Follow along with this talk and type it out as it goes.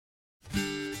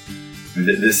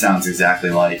This sounds exactly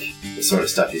like the sort of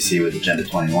stuff you see with Agenda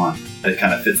 21. It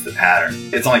kind of fits the pattern.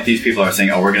 It's not like these people are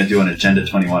saying, oh, we're going to do an Agenda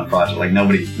 21 project. Like,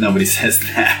 nobody says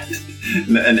that.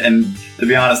 and to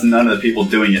be honest, none of the people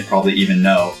doing it probably even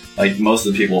know. Like, most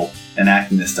of the people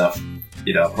enacting this stuff,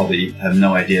 probably have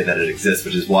no idea that it exists,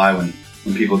 which is why when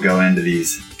people go into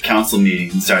these council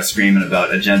meetings and start screaming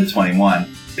about Agenda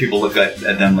 21, people look at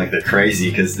them like they're crazy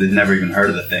because they've never even heard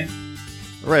of the thing.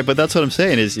 Right, but that's what I'm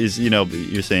saying is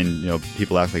you're saying,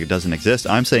 people act like it doesn't exist.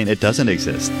 I'm saying it doesn't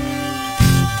exist.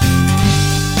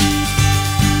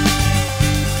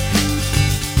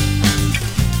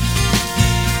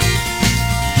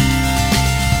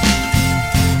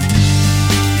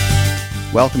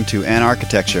 Welcome to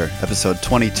Anarchitecture, episode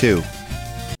 22.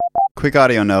 Quick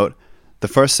audio note. The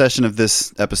first session of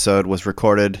this episode was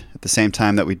recorded at the same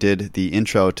time that we did the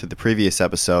intro to the previous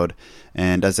episode,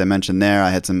 and as I mentioned there,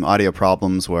 I had some audio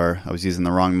problems where I was using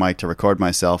the wrong mic to record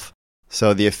myself.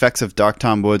 So the effects of Dark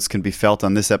Tom Woods can be felt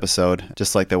on this episode,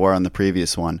 just like they were on the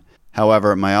previous one.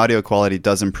 However, my audio quality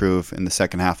does improve in the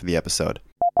second half of the episode.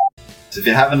 So if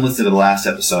you haven't listened to the last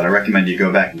episode, I recommend you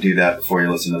go back and do that before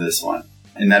you listen to this one.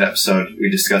 In that episode,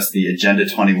 we discussed the Agenda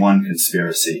 21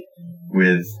 conspiracy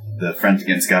with the Friends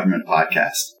Against Government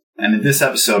podcast. And in this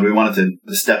episode, we wanted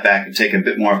to step back and take a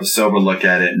bit more of a sober look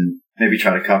at it and maybe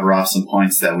try to cover off some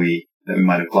points that we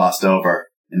might have glossed over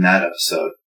in that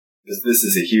episode. Because this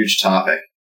is a huge topic.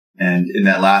 And in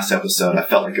that last episode, I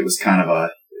felt like it was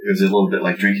a little bit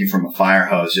like drinking from a fire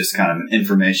hose, just kind of an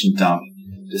information dump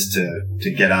just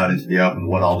to get out into the open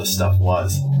what all this stuff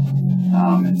was.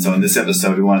 And so in this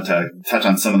episode, we wanted to touch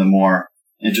on some of the more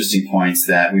interesting points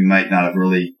that we might not have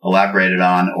really elaborated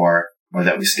on or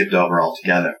that we skipped over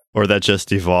altogether. Or that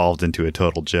just evolved into a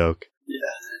total joke.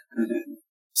 Yeah.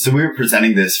 So we were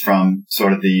presenting this from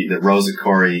sort of the Rosa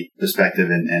Koire perspective,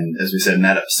 and as we said in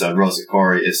that episode, Rosa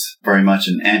Koire is very much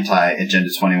an anti-Agenda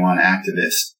 21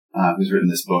 activist who's written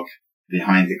this book,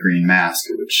 Behind the Green Mask,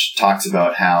 which talks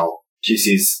about how she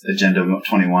sees Agenda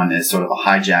 21 as sort of a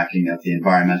hijacking of the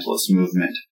environmentalist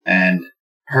movement. And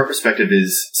her perspective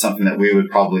is something that we would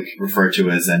probably refer to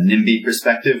as a NIMBY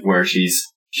perspective, where she's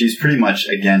pretty much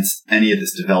against any of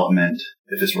this development,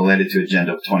 if it's related to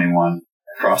Agenda 21,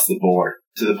 across the board,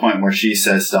 to the point where she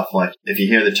says stuff like, if you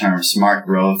hear the term smart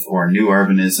growth or new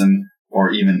urbanism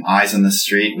or even eyes on the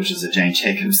street, which is a Jane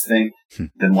Jacobs thing,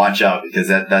 then watch out, because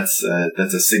that's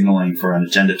a signaling for an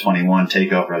Agenda 21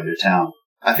 takeover of your town.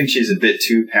 I think she's a bit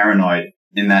too paranoid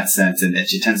in that sense, and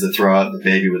she tends to throw out the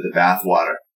baby with the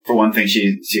bathwater. For one thing,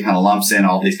 she kind of lumps in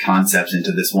all these concepts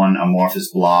into this one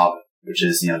amorphous blob, which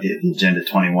is, the Agenda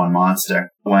 21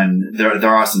 monster, when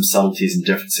there are some subtleties and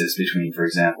differences between, for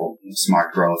example,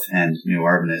 smart growth and new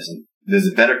urbanism. There's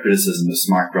a better criticism of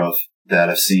smart growth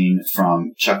that I've seen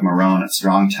from Chuck Marohn at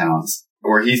Strong Towns,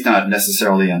 where he's not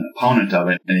necessarily an opponent of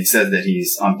it, and he says that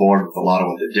he's on board with a lot of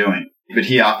what they're doing. But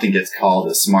he often gets called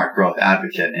a smart growth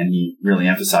advocate, and he really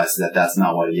emphasizes that that's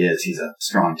not what he is. He's a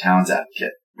strong towns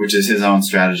advocate, which is his own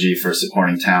strategy for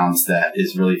supporting towns that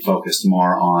is really focused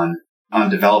more on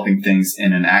developing things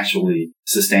in an actually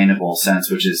sustainable sense,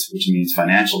 which means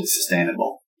financially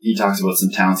sustainable. He talks about some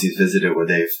towns he's visited where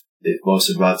they've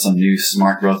boasted about some new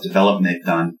smart growth development they've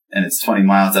done, and it's 20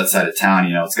 miles outside of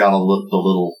town. It's got all the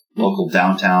little local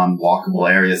downtown walkable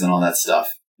areas and all that stuff.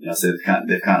 So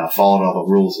they've kind of followed all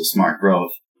the rules of smart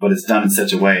growth, but it's done in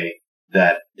such a way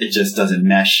that it just doesn't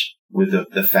mesh with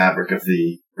the fabric of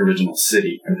the original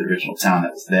city or the original town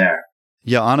that was there.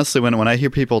 Yeah, honestly, when I hear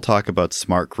people talk about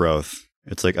smart growth,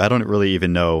 it's like I don't really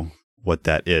even know what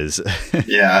that is.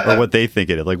 Yeah. Or what they think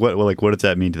it is. Like what does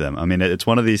that mean to them? I mean, it's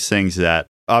one of these things that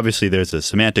obviously there's a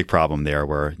semantic problem there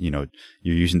where, you're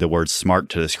using the word smart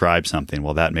to describe something.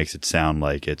 Well, that makes it sound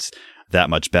like it's that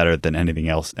much better than anything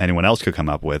else anyone else could come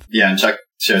up with. Yeah, and Chuck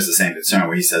shares the same concern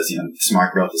where he says,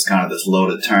 smart growth is kind of this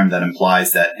loaded term that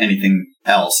implies that anything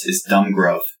else is dumb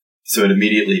growth. So it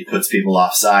immediately puts people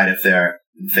offside if they're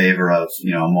in favor of,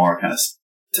 a more kind of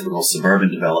typical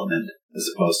suburban development as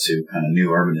opposed to kind of new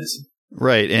urbanism.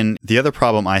 Right. And the other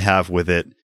problem I have with it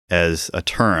as a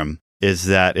term is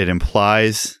that it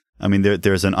implies,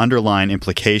 there's an underlying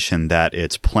implication that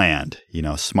it's planned.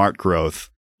 Smart growth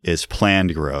is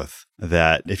planned growth.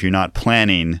 That if you're not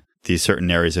planning these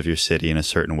certain areas of your city in a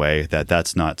certain way,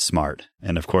 that's not smart.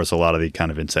 And of course, a lot of the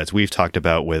kind of insights we've talked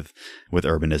about with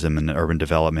urbanism and urban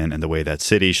development and the way that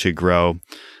cities should grow,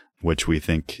 which we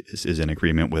think is in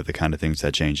agreement with the kind of things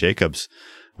that Jane Jacobs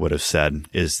would have said,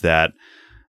 is that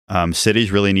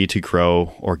cities really need to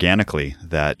grow organically,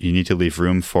 that you need to leave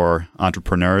room for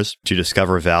entrepreneurs to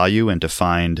discover value and to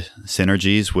find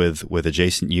synergies with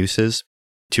adjacent uses,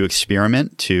 to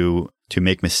experiment, to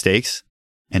make mistakes,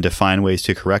 and to find ways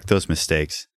to correct those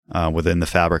mistakes within the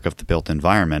fabric of the built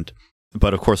environment.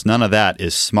 But of course, none of that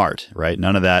is smart, right?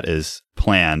 None of that is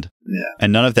planned. Yeah.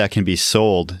 And none of that can be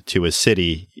sold to a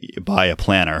city by a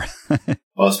planner.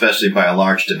 Well, especially by a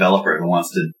large developer who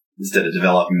wants to, instead of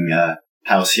developing a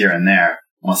house here and there,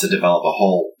 wants to develop a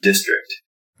whole district.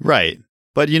 Right.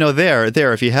 But,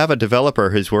 if you have a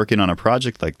developer who's working on a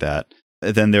project like that,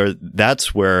 then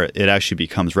that's where it actually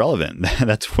becomes relevant.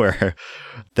 That's where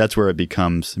it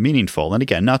becomes meaningful. And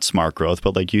again, not smart growth,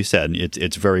 but like you said,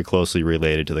 it's very closely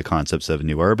related to the concepts of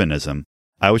new urbanism.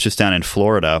 I was just down in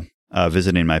Florida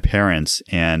visiting my parents,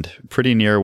 and pretty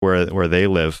near where they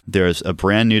live, there's a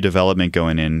brand new development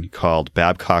going in called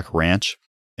Babcock Ranch.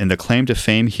 And the claim to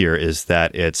fame here is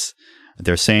that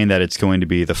they're saying that it's going to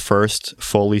be the first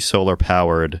fully solar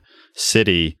powered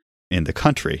city in the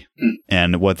country.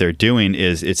 And what they're doing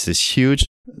is it's this huge,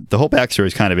 the whole backstory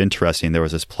is kind of interesting. There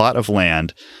was this plot of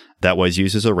land that was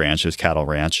used as a ranch, it was cattle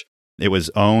ranch. It was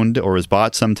owned or was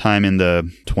bought sometime in the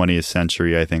 20th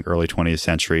century, I think early 20th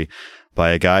century,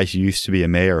 by a guy who used to be a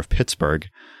mayor of Pittsburgh.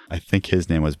 I think his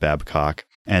name was Babcock.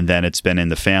 And then it's been in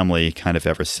the family kind of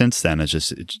ever since then. It's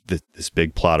just this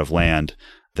big plot of land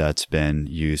that's been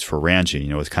used for ranching.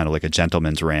 It's kind of like a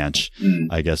gentleman's ranch,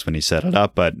 I guess, when he set it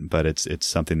up. But it's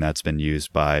something that's been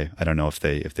used by, I don't know if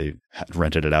they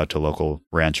rented it out to local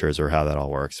ranchers or how that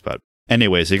all works. But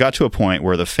anyways, it got to a point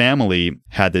where the family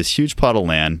had this huge plot of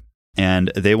land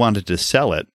and they wanted to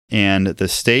sell it. And the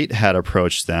state had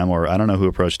approached them, or I don't know who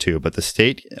approached who, but the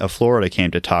state of Florida came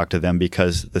to talk to them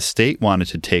because the state wanted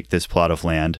to take this plot of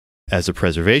land as a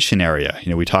preservation area.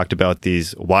 We talked about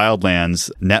these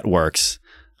wildlands networks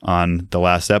on the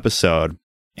last episode,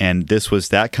 and this was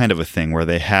that kind of a thing where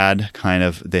they had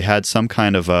some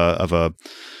kind of a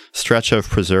stretch of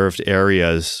preserved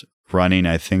areas running,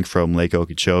 I think, from Lake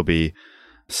Okeechobee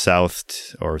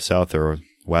south or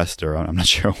west, or I'm not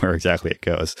sure where exactly it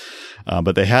goes,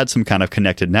 but they had some kind of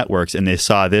connected networks, and they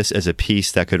saw this as a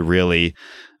piece that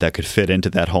could fit into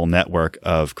that whole network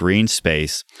of green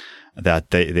space that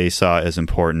they saw as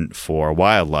important for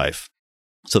wildlife.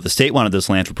 So the state wanted this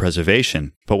land for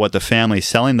preservation, but what the family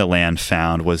selling the land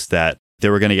found was that they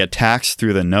were going to get taxed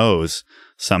through the nose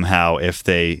somehow if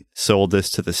they sold this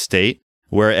to the state,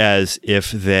 whereas if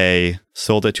they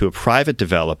sold it to a private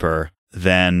developer,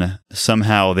 then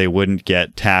somehow they wouldn't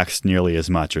get taxed nearly as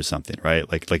much or something, right?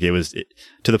 Like it was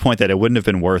to the point that it wouldn't have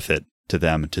been worth it to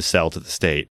them to sell to the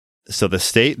state. So the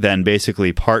state then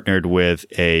basically partnered with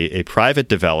a private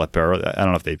developer. I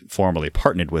don't know if they formally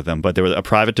partnered with them, but there was a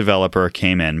private developer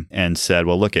came in and said,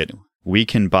 well, look, we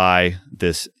can buy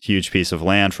this huge piece of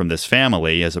land from this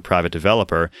family as a private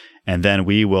developer, and then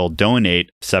we will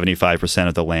donate 75%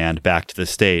 of the land back to the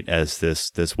state as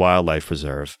this wildlife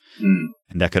preserve. And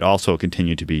that could also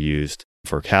continue to be used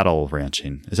for cattle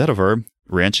ranching. Is that a verb?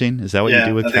 Ranching? Is that what you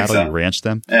do with cattle? So. You ranch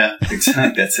them? Yeah,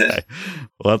 exactly. That's it. Okay.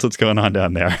 Well, that's what's going on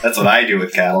down there. That's what I do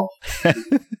with cattle.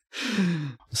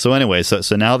 So anyway,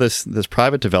 so now this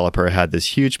private developer had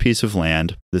this huge piece of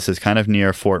land. This is kind of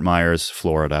near Fort Myers,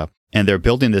 Florida. And they're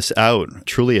building this out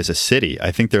truly as a city.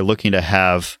 I think they're looking to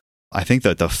have, I think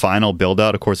that the final build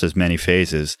out, of course, there's many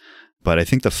phases, but I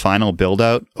think the final build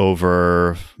out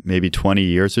over maybe 20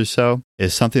 years or so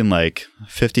is something like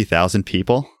 50,000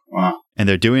 people. Wow. And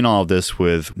they're doing all of this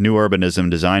with new urbanism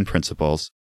design principles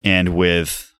and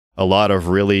with a lot of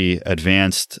really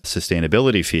advanced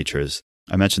sustainability features.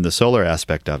 I mentioned the solar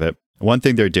aspect of it. One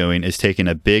thing they're doing is taking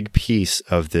a big piece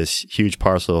of this huge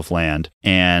parcel of land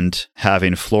and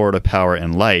having Florida Power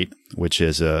and Light, which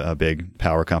is a big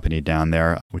power company down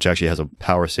there, which actually has a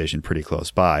power station pretty close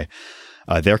by.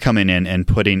 They're coming in and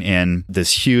putting in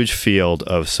this huge field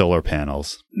of solar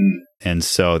panels. And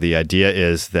so the idea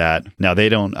is that now I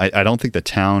don't think the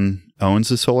town owns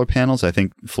the solar panels. I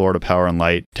think Florida Power and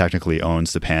Light technically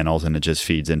owns the panels and it just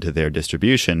feeds into their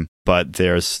distribution. But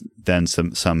there's then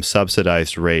some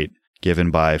subsidized rate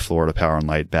given by Florida Power and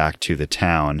Light back to the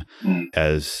town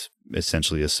as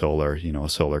essentially a solar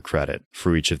credit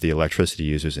for each of the electricity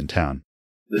users in town.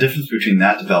 The difference between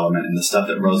that development and the stuff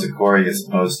that Rosa Quarry is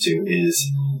opposed to is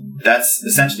that's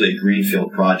essentially a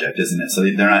greenfield project, isn't it? So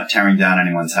they're not tearing down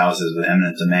anyone's houses with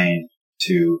eminent domain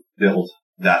to build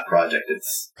that project.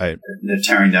 It's right. They're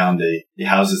tearing down the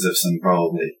houses of some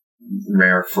probably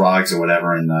rare frogs or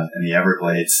whatever in the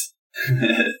Everglades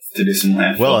to do some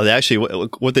landfill. Well, actually,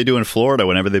 what they do in Florida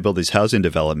whenever they build these housing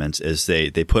developments is they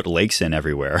put lakes in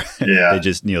everywhere. Yeah. They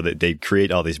just they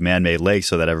create all these man-made lakes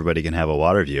so that everybody can have a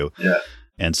water view. Yeah.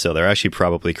 And so they're actually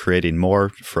probably creating more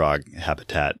frog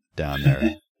habitat down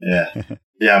there. Yeah.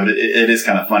 Yeah, but it is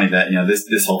kind of funny that,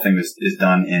 this whole thing is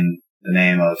done in the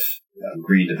name of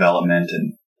green development.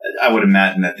 And I would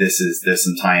imagine that there's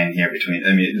some tie-in here between,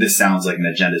 I mean, this sounds like an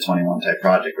Agenda 21 type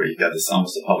project where you've got this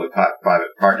almost a public-private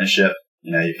partnership.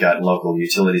 You've got local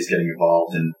utilities getting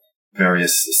involved in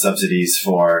various subsidies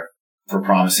for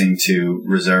promising to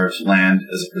reserve land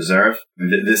as a preserve. I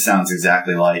mean, this sounds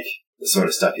exactly like the sort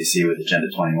of stuff you see with Agenda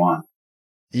 21.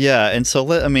 Yeah. And so,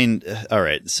 all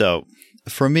right. So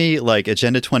for me, like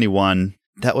Agenda 21,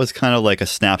 that was kind of like a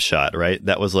snapshot, right?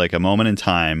 That was like a moment in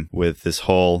time with this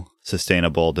whole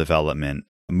sustainable development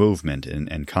movement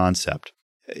and concept,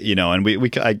 and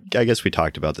I guess we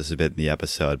talked about this a bit in the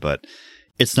episode, but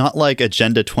it's not like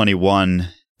Agenda 21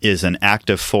 is an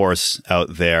active force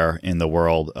out there in the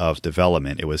world of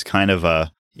development. It was kind of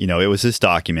it was this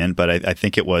document, but I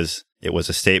think it was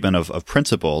a statement of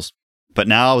principles. But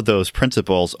now those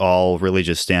principles all really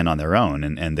just stand on their own,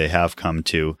 and they have come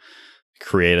to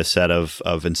create a set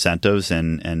of incentives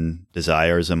and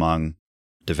desires among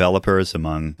developers,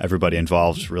 among everybody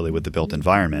involved really with the built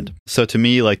environment. So to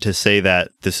me, like to say that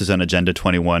this is an Agenda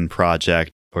 21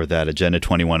 project or that Agenda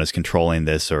 21 is controlling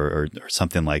this or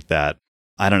something like that,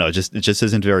 I don't know, it just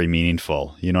isn't very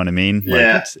meaningful. You know what I mean?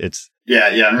 Yeah. Like it's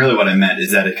Yeah. And really what I meant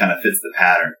is that it kind of fits the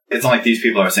pattern. It's not like these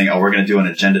people are saying, oh, we're going to do an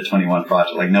Agenda 21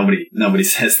 project. Like nobody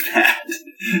says that.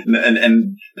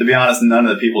 and to be honest, none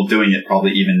of the people doing it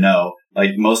probably even know.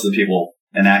 Like most of the people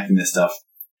enacting this stuff,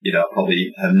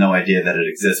 probably have no idea that it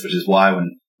exists, which is why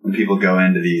when people go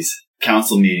into these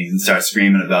council meetings and start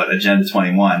screaming about Agenda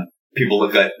 21, people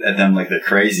look at them like they're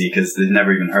crazy because they've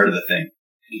never even heard of the thing.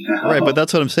 Right, but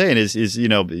that's what I'm saying is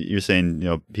you're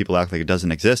saying, people act like it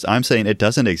doesn't exist. I'm saying it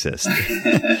doesn't exist.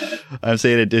 I'm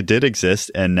saying it did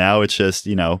exist, and now it's just,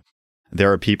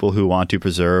 there are people who want to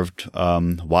preserve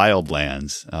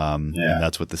wildlands, and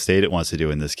that's what the state wants to do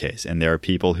in this case. And there are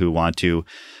people who want to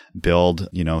build,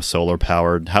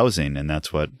 solar-powered housing, and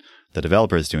that's what the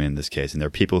developer is doing in this case. And there are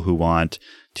people who want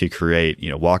to create,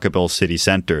 walkable city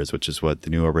centers, which is what the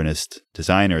new urbanist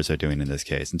designers are doing in this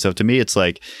case. And so to me, it's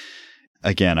like,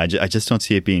 again, I just don't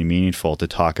see it being meaningful to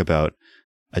talk about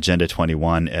Agenda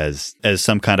 21 as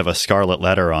some kind of a scarlet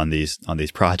letter on these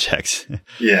projects.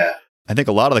 Yeah. I think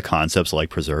a lot of the concepts, like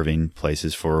preserving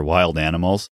places for wild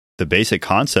animals, the basic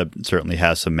concept certainly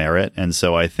has some merit. And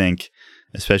so I think,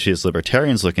 especially as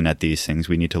libertarians looking at these things,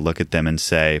 we need to look at them and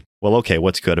say, well, okay,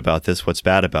 what's good about this? What's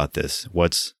bad about this?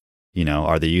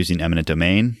 Are they using eminent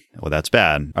domain? Well, that's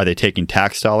bad. Are they taking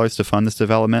tax dollars to fund this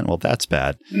development? Well, that's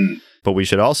bad. But we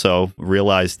should also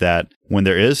realize that when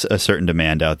there is a certain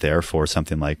demand out there for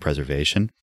something like preservation,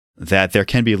 that there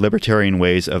can be libertarian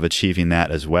ways of achieving that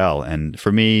as well. And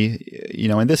for me,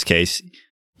 in this case,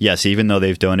 yes, even though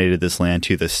they've donated this land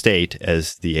to the state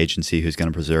as the agency who's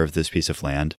going to preserve this piece of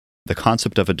land, the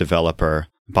concept of a developer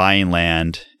buying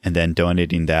land and then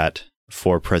donating that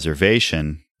for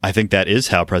preservation, I think that is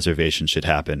how preservation should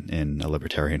happen in a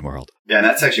libertarian world. Yeah, and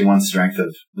that's actually one strength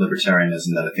of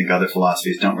libertarianism that I think other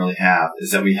philosophies don't really have, is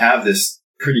that we have this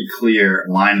pretty clear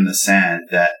line in the sand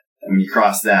that when you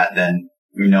cross that, then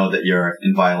we know that you're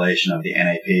in violation of the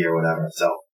NAP or whatever. So,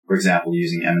 for example,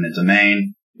 using eminent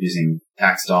domain, using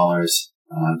tax dollars,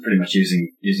 pretty much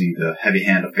using the heavy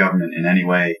hand of government in any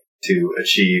way to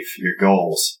achieve your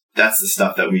goals. That's the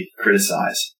stuff that we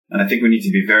criticize. And I think we need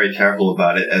to be very careful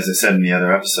about it. As I said in the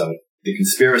other episode, the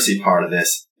conspiracy part of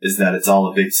this is that it's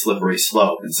all a big slippery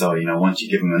slope. And so, once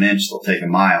you give them an inch, they'll take a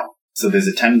mile. So there's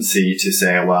a tendency to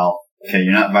say, well, okay,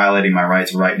 you're not violating my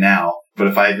rights right now, but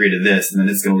if I agree to this, then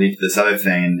it's going to lead to this other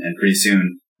thing, and pretty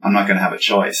soon I'm not going to have a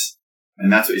choice.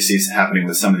 And that's what you see happening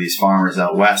with some of these farmers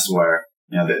out west where,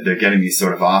 they're getting these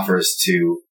sort of offers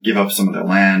to give up some of their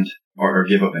land or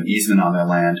give up an easement on their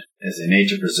land as a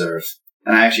nature preserve.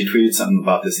 And I actually tweeted something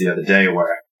about this the other day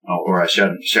where I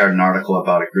shared an article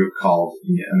about a group called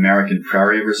the American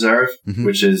Prairie Reserve,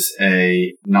 which is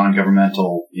a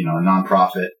non-governmental,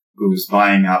 nonprofit who's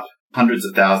buying up hundreds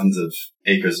of thousands of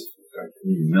acres, or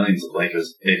millions of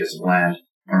acres of land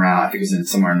around, I think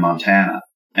it's somewhere in Montana.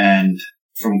 And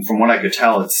from what I could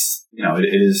tell, it's,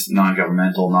 it is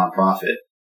non-governmental, nonprofit.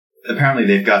 Apparently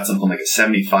they've got something like a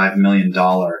 $75 million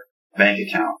bank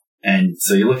account. And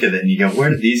so you look at it and you go,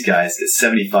 where did these guys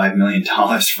get $75 million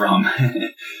from?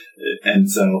 And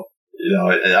so,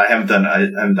 I haven't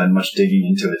done much digging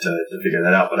into it to figure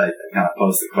that out, but I kind of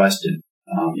posed the question.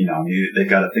 They've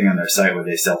got a thing on their site where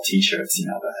they sell t-shirts,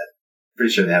 but I'm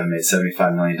pretty sure they haven't made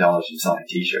 $75 million from selling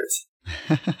t-shirts.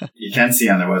 You can see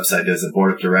on their website, there's a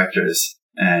board of directors,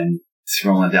 and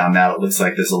scrolling down that, it looks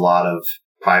like there's a lot of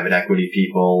private equity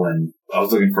people, and I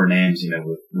was looking for names,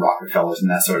 with Rockefellers and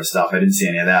that sort of stuff. I didn't see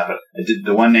any of that, but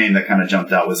the one name that kind of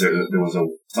jumped out was there was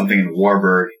something in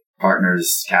Warburg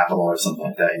Partners Capital or something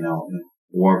like that.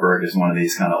 Warburg is one of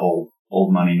these kind of old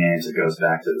old money names. It goes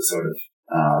back to the sort of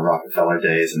Rockefeller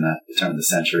days and the turn of the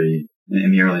century,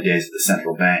 in the early days of the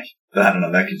central bank. But I don't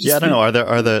know. That could just I don't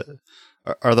know.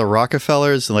 Are the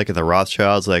Rockefellers, like the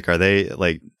Rothschilds, like, are they,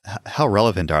 like, how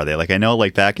relevant are they? Like, I know,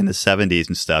 like, back in the 70s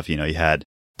and stuff, you had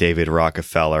David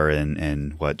Rockefeller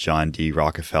and John D.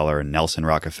 Rockefeller and Nelson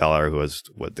Rockefeller, who was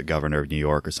the governor of New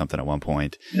York or something at one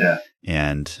point. Yeah.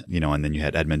 And, and then you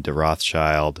had Edmund de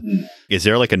Rothschild. Is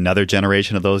there like another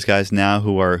generation of those guys now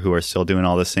who are still doing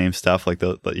all the same stuff? Like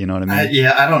you know what I mean?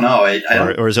 I don't know.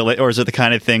 Or is it the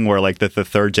kind of thing where like the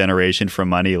third generation from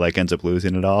money like ends up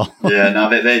losing it all? Yeah, no,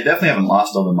 they definitely haven't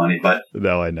lost all the money, but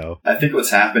no, I know. I think what's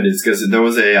happened is because there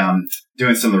was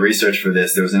doing some of the research for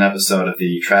this, there was an episode of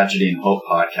the Tragedy and Hope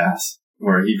podcast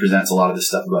where he presents a lot of this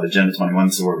stuff about Agenda 21.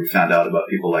 This is where we found out about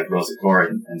people like Rosa Koire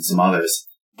and some others.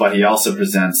 But he also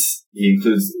there's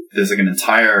like an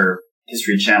entire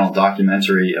History Channel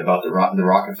documentary about the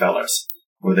Rockefellers,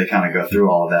 where they kind of go through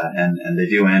all of that. And they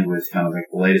do end with kind of like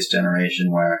the latest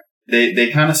generation where they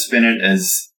kind of spin it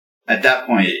as, at that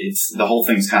point, the whole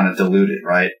thing's kind of diluted,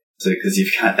 right? So, because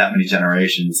you've got that many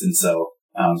generations. And so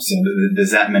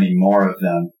there's that many more of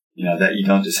them, that you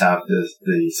don't just have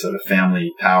the sort of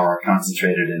family power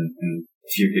concentrated in a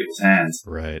few people's hands.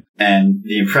 Right. And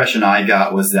the impression I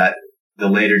got was that the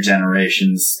later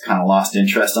generations kind of lost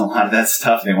interest in a lot of that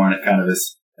stuff. They weren't kind of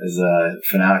as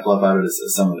fanatical about it as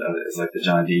some of as like the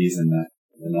John Dees and the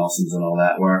Nelsons and all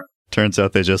that were. Turns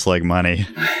out they just like money.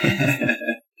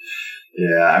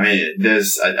 Yeah, I mean,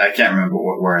 I can't remember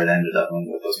where it ended up and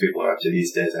what those people are up to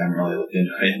these days. I haven't really looked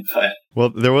into it, but. Well,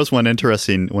 there was one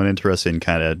interesting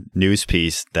kind of news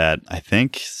piece that I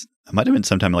think it might have been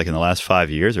sometime like in the last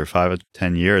 5 years or 5 or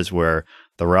 10 years where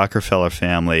the Rockefeller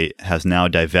family has now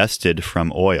divested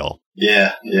from oil.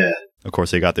 Yeah. Of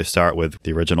course, they got their start with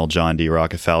the original John D.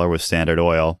 Rockefeller with Standard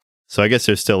Oil. So I guess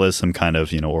there still is some kind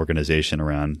of, organization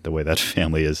around the way that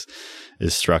family is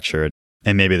structured.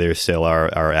 And maybe there still are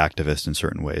activists in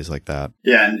certain ways like that.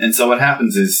 Yeah, and so what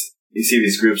happens is you see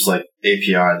these groups like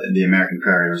APR, the American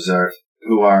Prairie Reserve,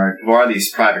 who are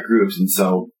these private groups. And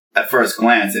so at first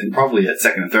glance, and probably at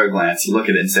second and third glance, you look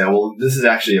at it and say, well, this is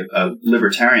actually a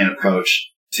libertarian approach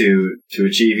to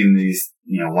achieving these,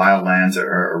 wildlands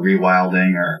or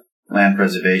rewilding or land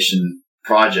preservation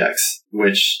projects,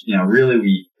 which, really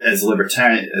we, as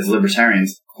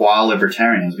libertarians, qua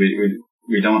libertarians,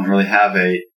 we don't really have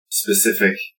a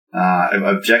specific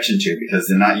objection to, because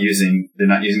they're not using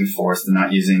force, they're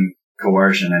not using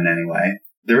coercion in any way.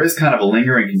 There is kind of a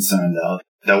lingering concern, though,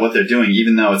 that what they're doing,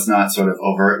 even though it's not sort of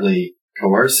overtly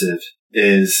coercive,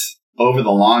 is over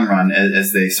the long run,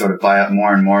 as they sort of buy up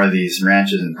more and more of these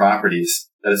ranches and properties,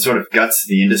 that it sort of guts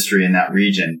the industry in that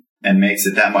region and makes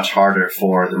it that much harder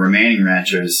for the remaining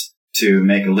ranchers to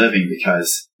make a living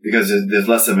because there's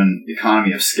less of an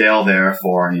economy of scale there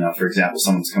for example,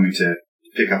 someone's coming to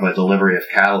pick up a delivery of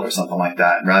cattle or something like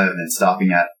that. And rather than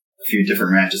stopping at a few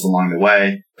different ranches along the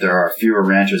way, there are fewer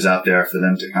ranchers out there for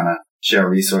them to kind of share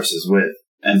resources with.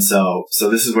 And so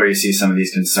this is where you see some of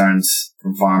these concerns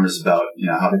from farmers about,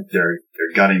 how they're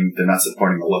not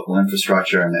supporting the local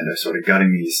infrastructure, and they're sort of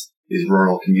gutting these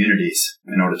rural communities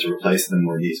in order to replace them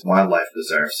with these wildlife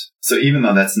reserves. So even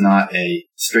though that's not a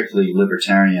strictly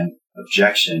libertarian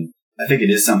objection, I think it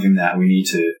is something that we need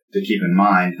to keep in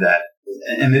mind that,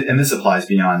 and this applies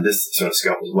beyond this sort of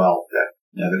scope as well,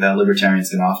 that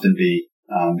libertarians can often be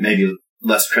maybe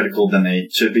less critical than they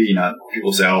should be.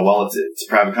 People say, oh, well, it's a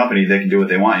private company, they can do what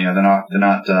they want. They're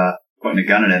not pointing a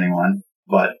gun at anyone.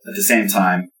 But at the same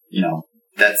time,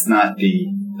 that's not the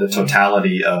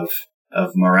totality of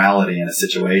morality in a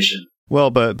situation. Well,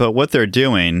 but what they're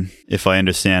doing, if I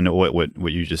understand what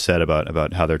you just said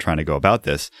about how they're trying to go about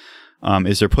this,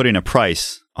 is they're putting a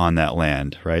price on that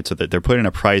land, right? So that they're putting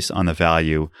a price on the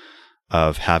value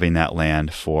of having that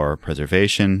land for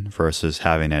preservation versus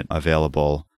having it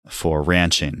available for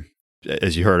ranching.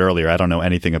 As you heard earlier, I don't know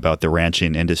anything about the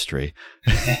ranching industry.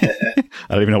 I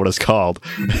don't even know what it's called.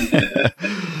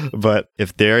 But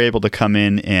if they're able to come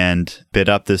in and bid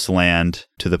up this land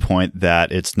to the point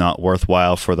that it's not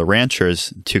worthwhile for the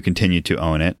ranchers to continue to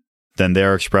own it, then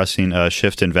they're expressing a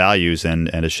shift in values and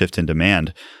a shift in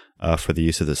demand for the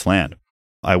use of this land.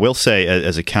 I will say,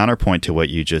 as a counterpoint to what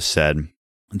you just said,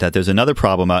 that there's another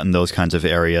problem out in those kinds of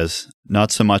areas,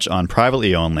 not so much on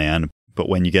privately owned land, but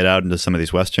when you get out into some of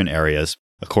these western areas,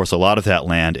 of course, a lot of that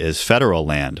land is federal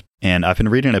land. And I've been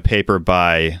reading a paper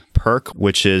by PERC,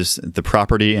 which is the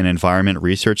Property and Environment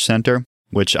Research Center,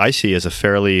 which I see as a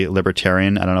fairly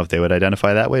libertarian. I don't know if they would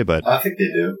identify that way, but I think they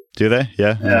do. Do they?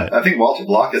 Yeah. Yeah. I think Walter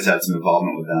Block has had some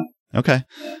involvement with them. Okay.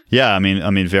 Yeah.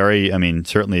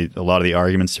 Certainly a lot of the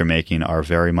arguments they're making are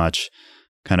very much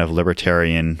kind of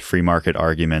libertarian free market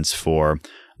arguments for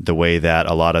the way that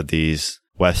a lot of these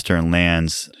Western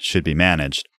lands should be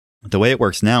managed. The way it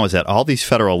works now is that all these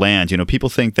federal lands, people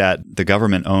think that the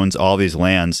government owns all these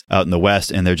lands out in the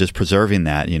West and they're just preserving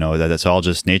that, that it's all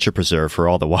just nature preserve for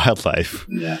all the wildlife.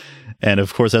 Yeah. And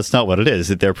of course, that's not what it is.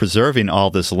 They're preserving all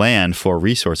this land for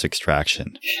resource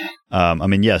extraction.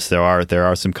 Yes, there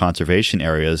are some conservation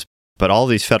areas, but all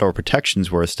these federal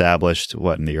protections were established,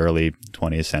 in the early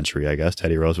 20th century, I guess.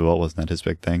 Teddy Roosevelt, wasn't that his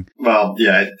big thing? Well,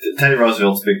 yeah, Teddy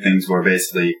Roosevelt's big things were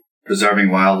basically preserving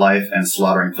wildlife and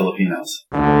slaughtering Filipinos.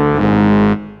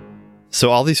 So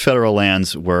all these federal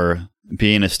lands were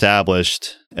being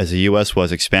established as the U.S.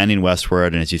 was expanding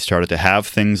westward, and as you started to have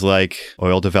things like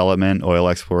oil development, oil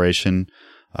exploration,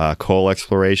 coal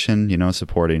exploration,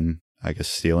 supporting, I guess,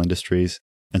 steel industries.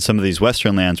 And some of these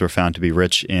western lands were found to be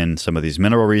rich in some of these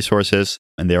mineral resources,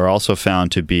 and they were also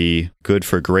found to be good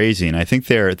for grazing. I think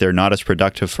they're not as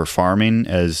productive for farming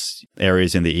as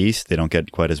areas in the east. They don't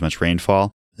get quite as much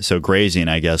rainfall. So grazing,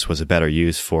 I guess, was a better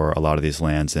use for a lot of these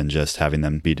lands than just having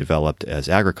them be developed as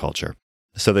agriculture.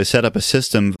 So they set up a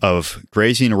system of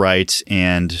grazing rights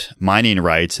and mining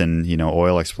rights and,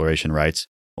 oil exploration rights,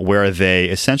 where they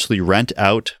essentially rent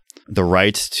out the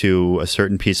rights to a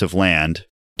certain piece of land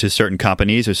to certain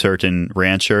companies or certain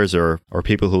ranchers or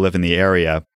people who live in the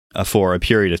area for a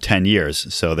period of 10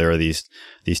 years. So there are these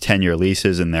 10-year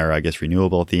leases, and they're, I guess,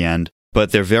 renewable at the end.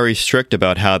 But they're very strict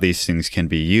about how these things can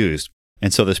be used.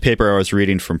 And so this paper I was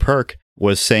reading from PERC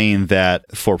was saying that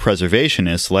for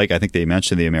preservationists, like I think they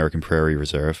mentioned the American Prairie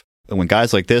Reserve, when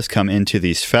guys like this come into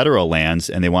these federal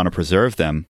lands and they want to preserve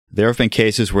them, there have been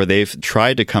cases where they've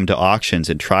tried to come to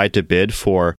auctions and tried to bid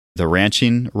for the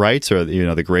ranching rights or,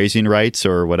 the grazing rights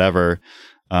or whatever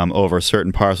over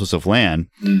certain parcels of land.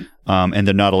 And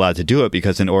they're not allowed to do it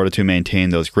because in order to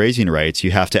maintain those grazing rights, you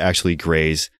have to actually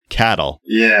graze cattle.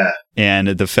 Yeah. And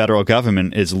the federal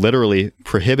government is literally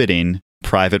prohibiting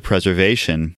private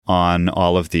preservation on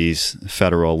all of these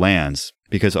federal lands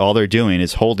because all they're doing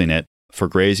is holding it for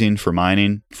grazing, for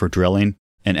mining, for drilling,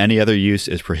 and any other use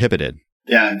is prohibited.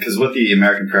 Yeah, because what the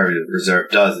American Prairie Reserve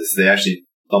does is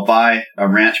they'll buy a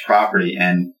ranch property,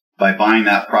 and by buying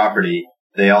that property,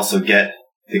 they also get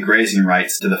the grazing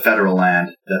rights to the federal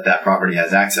land that property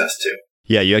has access to.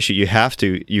 Yeah, you have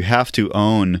to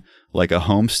own like a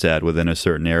homestead within a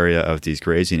certain area of these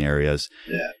grazing areas.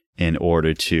 Yeah. In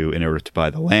order to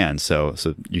buy the land. So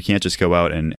you can't just go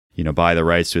out and, buy the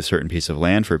rights to a certain piece of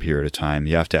land for a period of time.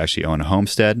 You have to actually own a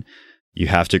homestead. You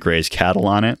have to graze cattle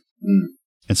on it.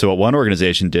 And so what one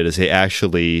organization did is they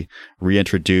actually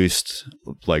reintroduced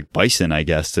like bison, I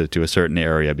guess, to a certain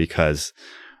area because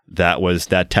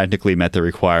that technically met the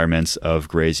requirements of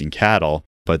grazing cattle,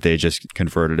 but they just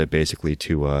converted it basically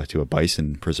to a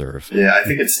bison preserve. Yeah, I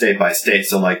think it's state by state.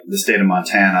 So like the state of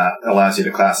Montana allows you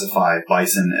to classify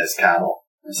bison as cattle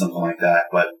or something like that,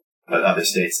 but other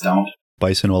states don't.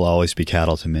 Bison will always be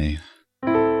cattle to me.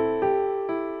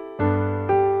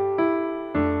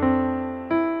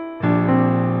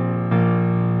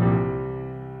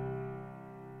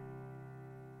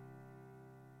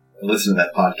 I listened to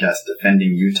that podcast,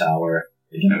 Defending Utah, where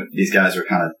these guys were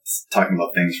kind of talking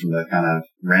about things from the kind of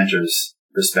rancher's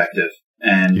perspective.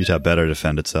 And Utah better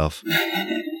defend itself.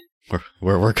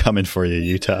 We're coming for you,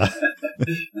 Utah.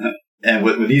 And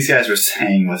what these guys were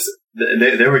saying was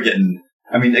they were getting.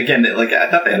 I mean, again, I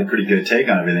thought they had a pretty good take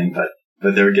on everything,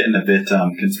 but they were getting a bit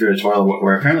conspiratorial.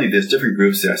 Where apparently there's different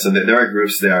groups there. So there are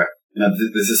groups there.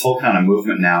 There's this whole kind of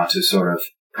movement now to sort of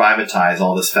privatize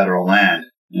all this federal land.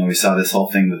 We saw this whole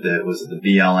thing with the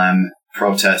BLM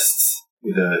protests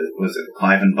with was it the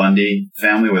Cliven Bundy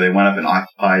family, where they went up and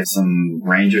occupied some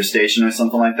ranger station or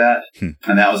something like that.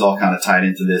 And that was all kind of tied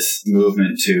into this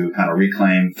movement to kind of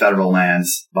reclaim federal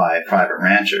lands by private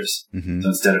ranchers. So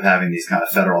instead of having these kind of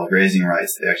federal grazing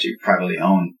rights, they actually privately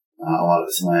own a lot of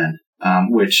this land,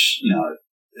 which,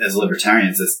 as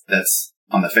libertarians, that's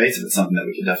on the face of it something that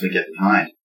we could definitely get behind.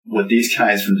 What these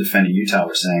guys from Defending Utah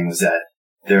were saying was that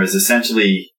there is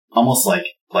essentially almost like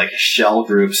shell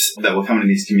groups that will come into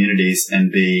these communities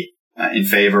and be in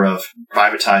favor of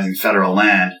privatizing federal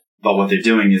land. But what they're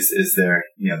doing is they're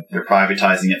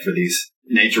privatizing it for these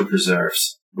nature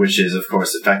preserves, which is, of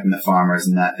course, affecting the farmers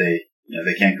in that they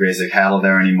can't graze their cattle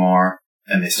there anymore.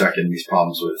 And they start getting these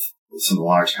problems with some of the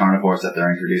large carnivores that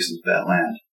they're introducing to that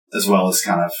land, as well as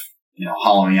kind of,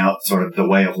 hollowing out sort of the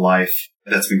way of life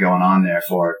that's been going on there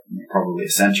for probably a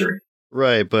century.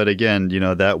 Right. But again,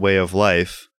 that way of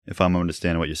life, if I'm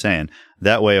understanding what you're saying,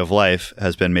 that way of life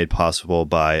has been made possible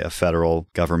by a federal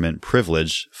government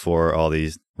privilege for all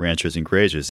these ranchers and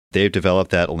grazers. They've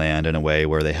developed that land in a way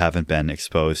where they haven't been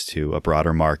exposed to a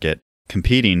broader market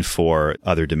competing for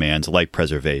other demands like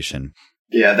preservation.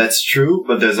 Yeah, that's true.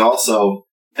 But there's also,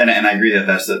 and I agree that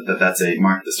that's a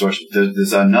market distortion.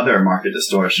 There's another market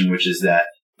distortion, which is that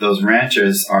those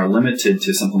ranchers are limited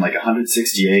to something like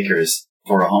 160 acres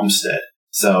for a homestead.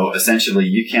 So essentially,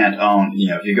 you can't own,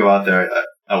 if you go out there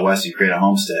out west, you create a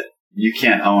homestead, you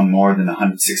can't own more than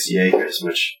 160 acres,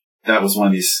 which that was one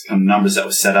of these kind of numbers that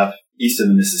was set up east of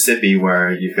the Mississippi,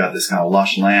 where you've got this kind of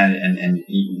lush land, and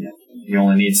you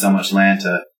only need so much land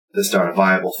to start a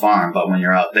viable farm. But when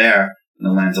you're out there and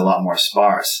the land's a lot more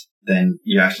sparse, then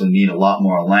you actually need a lot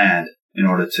more land in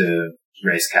order to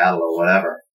raise cattle or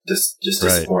whatever, just to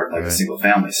support a single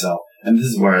family. So, and this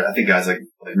is where I think guys like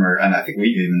Murray, and I think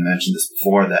we've even mentioned this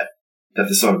before, that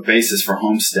the sort of basis for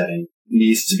homesteading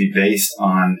needs to be based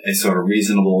on a sort of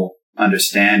reasonable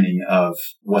understanding of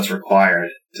what's required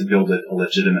to build a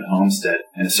legitimate homestead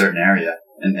in a certain area.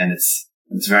 And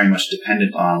it's very much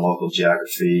dependent on local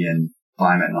geography and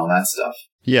climate and all that stuff.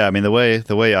 Yeah, I mean, the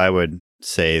way I would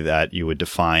say that you would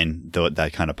define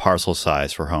that kind of parcel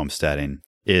size for homesteading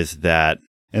is that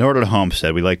in order to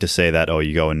homestead, we like to say that,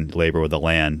 you go and labor with the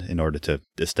land in order to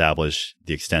establish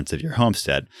the extent of your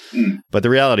homestead. But the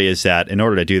reality is that in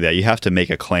order to do that, you have to make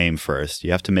a claim first.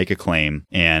 You have to make a claim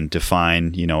and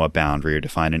define, a boundary or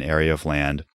define an area of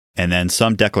land, and then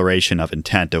some declaration of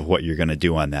intent of what you're going to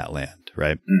do on that land,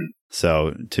 right?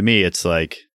 So to me, it's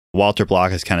like Walter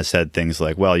Block has kind of said things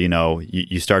like, well,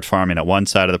 you start farming at one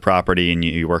side of the property and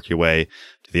you work your way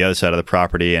to the other side of the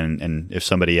property. And if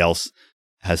somebody else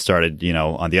has started,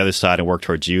 on the other side and worked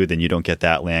towards you, then you don't get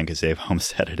that land because they've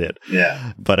homesteaded it.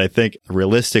 Yeah. But I think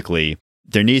realistically,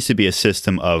 there needs to be a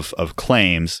system of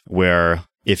claims where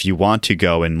if you want to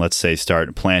go and, let's say,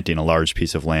 start planting a large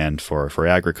piece of land for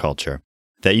agriculture,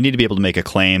 that you need to be able to make a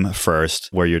claim first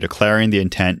where you're declaring the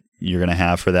intent you're going to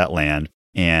have for that land.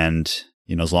 And,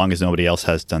 as long as nobody else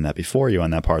has done that before you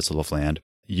on that parcel of land,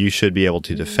 you should be able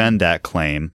to defend that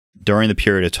claim during the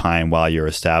period of time while you're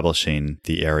establishing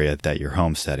the area that you're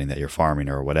homesteading, that you're farming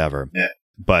or whatever. Yeah.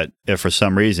 But if for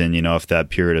some reason, if that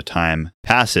period of time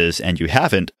passes and you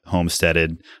haven't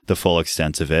homesteaded the full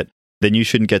extent of it, then you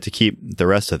shouldn't get to keep the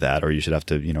rest of that, or you should have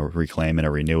to, reclaim it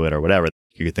or renew it or whatever.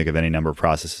 You could think of any number of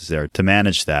processes there to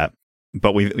manage that.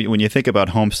 But when you think about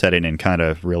homesteading in kind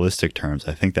of realistic terms,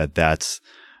 I think that's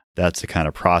the kind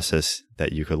of process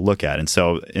that you could look at. And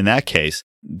so in that case,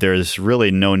 there's really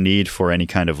no need for any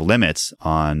kind of limits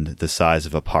on the size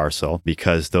of a parcel,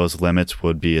 because those limits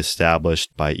would be established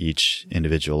by each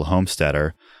individual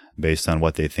homesteader based on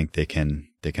what they think they can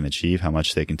achieve, how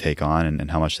much they can take on,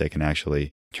 and how much they can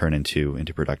actually turn into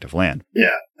productive land.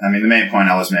 Yeah. I mean, the main point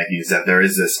I was making is that there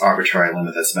is this arbitrary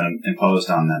limit that's been imposed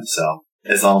on them. So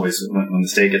as always, when the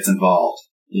state gets involved,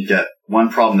 you get one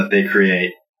problem that they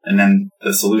create, and then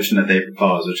the solution that they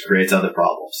propose, which creates other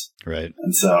problems. Right.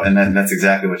 And then that's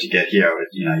exactly what you get here.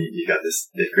 You got this,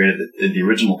 they've created the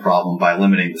original problem by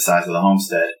limiting the size of the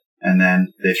homestead, and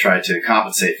then they've tried to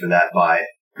compensate for that by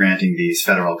granting these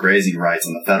federal grazing rights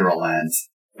on the federal lands.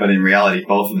 But in reality,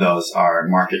 both of those are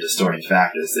market distorting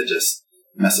factors that just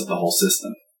mess up the whole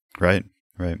system. Right.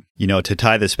 Right. To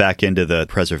tie this back into the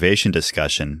preservation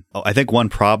discussion, I think one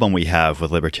problem we have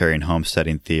with libertarian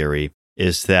homesteading theory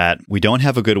is that we don't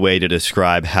have a good way to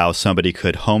describe how somebody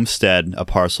could homestead a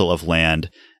parcel of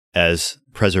land as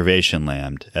preservation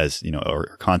land,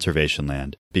 or conservation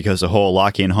land, because the whole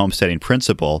Lockean homesteading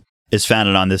principle is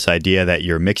founded on this idea that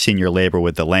you're mixing your labor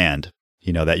with the land,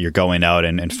 that you're going out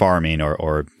and farming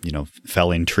or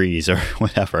felling trees or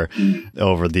whatever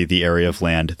over the area of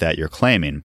land that you're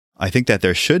claiming. I think that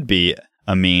there should be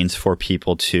a means for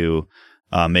people to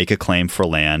make a claim for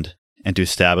land and to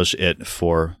establish it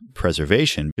for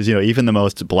preservation. Because, even the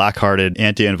most black-hearted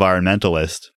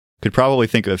anti-environmentalist could probably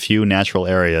think of a few natural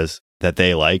areas that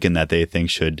they like and that they think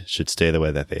should stay the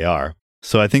way that they are.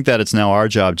 So I think that it's now our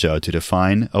job, Joe, to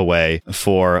define a way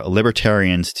for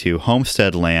libertarians to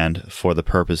homestead land for the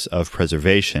purpose of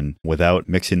preservation without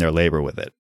mixing their labor with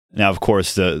it. Now, of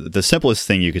course, the simplest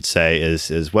thing you could say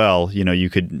is well, you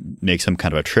could make some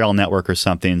kind of a trail network or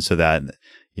something so that,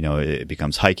 it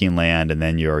becomes hiking land, and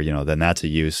then then that's a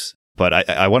use. But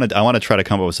I want to try to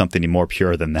come up with something more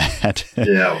pure than that.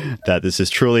 Yeah. That this is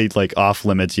truly like off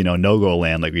limits, no-go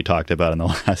land like we talked about in the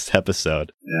last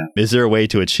episode. Yeah. Is there a way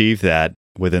to achieve that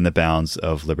within the bounds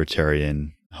of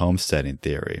libertarian homesteading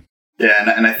theory?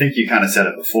 Yeah, and I think you kind of said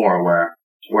it before,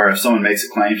 where if someone makes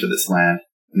a claim to this land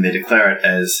and they declare it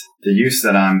as the use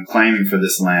that I'm claiming for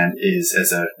this land is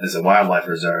as a wildlife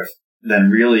reserve, then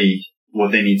really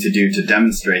what they need to do to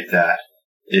demonstrate that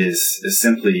is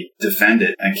simply defend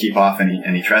it and keep off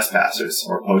any trespassers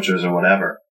or poachers or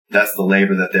whatever. That's the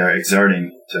labor that they're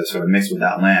exerting to sort of mix with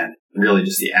that land. really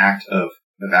just the act of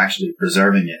actually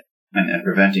preserving it and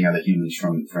preventing other humans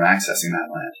from accessing that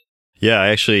land.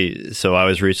 Yeah, so I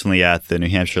was recently at the New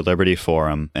Hampshire Liberty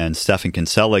Forum, and Stephan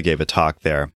Kinsella gave a talk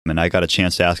there, and I got a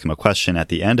chance to ask him a question at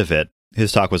the end of it.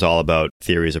 His talk was all about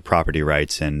theories of property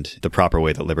rights and the proper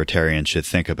way that libertarians should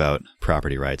think about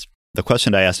property rights. The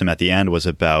question I asked him at the end was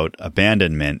about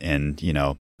abandonment and,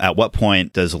 at what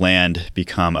point does land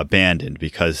become abandoned?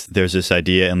 Because there's this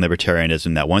idea in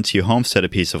libertarianism that once you homestead a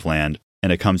piece of land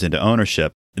and it comes into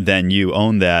ownership, then you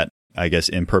own that, I guess,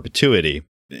 in perpetuity,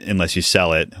 unless you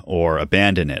sell it or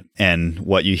abandon it. And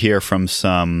what you hear from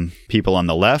some people on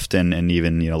the left and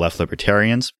even, left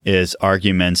libertarians is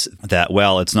arguments that,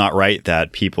 well, it's not right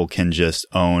that people can just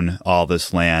own all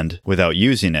this land without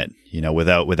using it,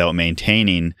 without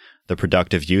maintaining the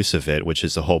productive use of it, which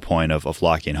is the whole point of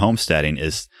Lockean homesteading,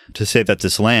 is to say that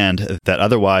this land that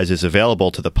otherwise is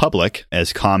available to the public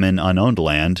as common unowned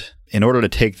land, in order to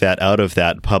take that out of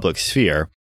that public sphere,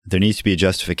 there needs to be a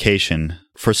justification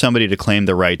for somebody to claim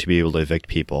the right to be able to evict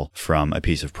people from a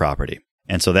piece of property.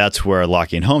 And so that's where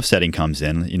Lockean homesteading comes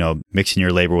in, mixing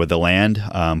your labor with the land,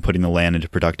 putting the land into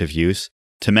productive use.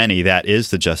 To many, that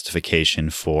is the justification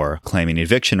for claiming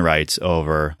eviction rights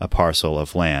over a parcel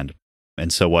of land.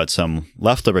 And so what some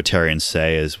left libertarians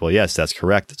say is, well, yes, that's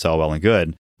correct. It's all well and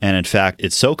good. And in fact,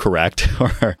 it's so correct,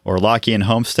 or Lockean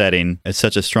homesteading is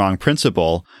such a strong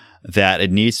principle that it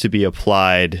needs to be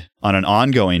applied on an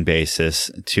ongoing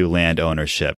basis to land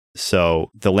ownership.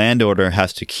 So the landowner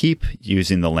has to keep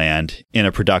using the land in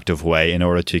a productive way in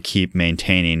order to keep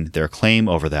maintaining their claim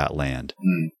over that land.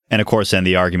 And of course, then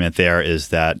the argument there is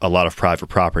that a lot of private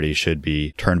property should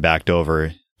be turned back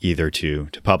over either to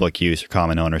public use or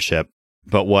common ownership.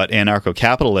 But what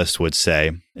anarcho-capitalists would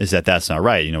say is that that's not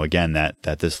right. Again, that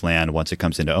this land, once it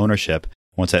comes into ownership,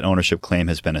 once that ownership claim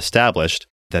has been established,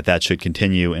 that should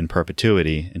continue in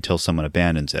perpetuity until someone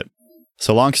abandons it.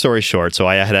 So long story short,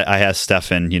 I asked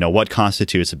Stephan, what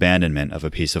constitutes abandonment of a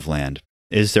piece of land?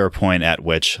 Is there a point at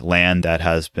which land that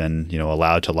has been,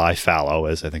 allowed to lie fallow,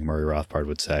 as I think Murray Rothbard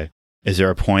would say, is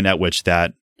there a point at which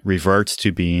that reverts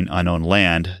to being unowned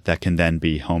land that can then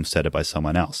be homesteaded by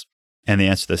someone else? And the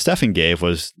answer that Stephan gave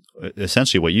was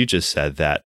essentially what you just said,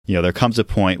 that, there comes a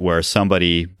point where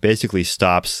somebody basically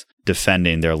stops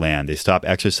defending their land. They stop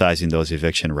exercising those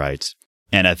eviction rights.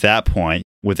 And at that point,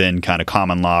 within kind of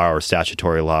common law or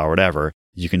statutory law or whatever,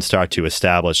 you can start to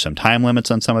establish some time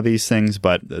limits on some of these things.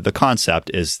 But the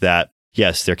concept is that,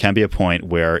 yes, there can be a point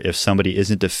where if somebody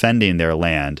isn't defending their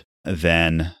land,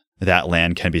 then that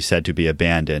land can be said to be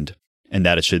abandoned and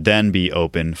that it should then be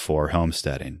open for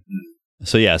homesteading.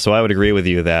 So I would agree with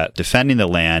you that defending the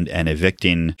land and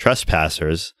evicting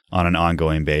trespassers on an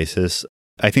ongoing basis,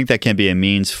 I think that can be a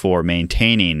means for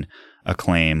maintaining a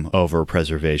claim over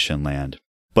preservation land.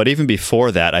 But even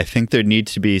before that, I think there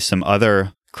needs to be some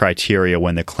other criteria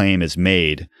when the claim is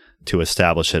made to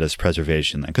establish it as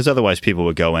preservation land. Because otherwise people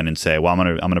would go in and say, well,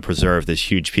 I'm going to preserve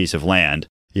this huge piece of land,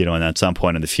 and at some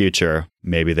point in the future,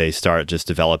 maybe they start just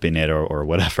developing it or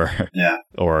whatever. Yeah.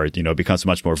 Or, it becomes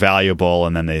much more valuable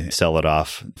and then they sell it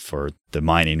off for the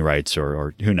mining rights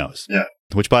or who knows. Yeah.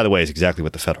 Which, by the way, is exactly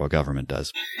what the federal government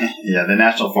does. Yeah, the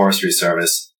National Forestry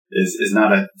Service is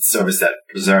not a service that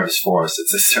preserves forests.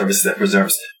 It's a service that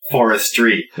preserves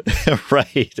forestry.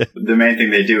 Right. The main thing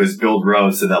they do is build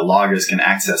roads so that loggers can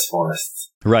access forests.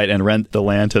 Right, and rent the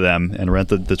land to them and rent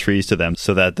the trees to them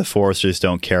so that the foresters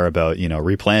don't care about,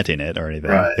 replanting it or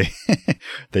anything. Right.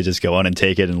 They just go on and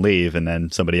take it and leave, and then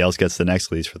somebody else gets the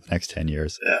next lease for the next 10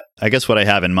 years. Yeah. I guess what I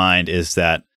have in mind is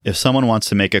that if someone wants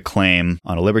to make a claim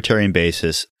on a libertarian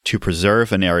basis to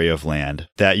preserve an area of land,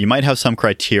 that you might have some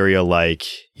criteria like,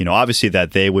 obviously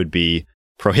that they would be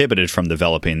prohibited from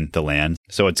developing the land.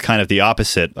 So it's kind of the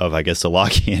opposite of, I guess, the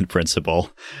Lockean principle,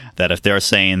 that if they're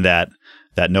saying that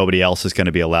nobody else is going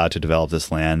to be allowed to develop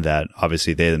this land, that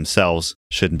obviously they themselves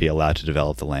shouldn't be allowed to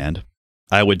develop the land.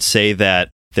 I would say that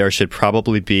there should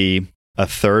probably be a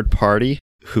third party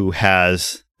who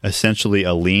has essentially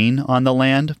a lien on the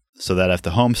land, so that if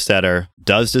the homesteader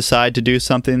does decide to do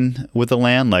something with the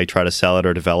land, like try to sell it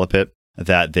or develop it,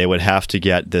 that they would have to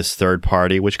get this third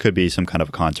party, which could be some kind of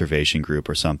a conservation group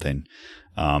or something.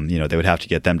 They would have to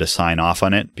get them to sign off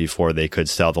on it before they could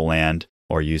sell the land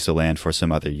or use the land for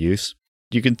some other use.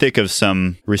 You can think of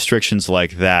some restrictions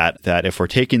like that if we're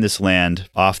taking this land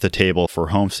off the table for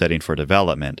homesteading for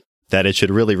development, that it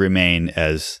should really remain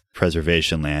as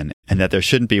preservation land, and that there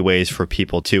shouldn't be ways for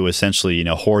people to essentially,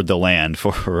 hoard the land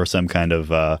for some kind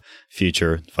of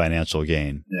future financial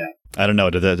gain. Yeah. I don't know.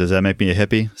 Does that make me a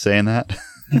hippie saying that?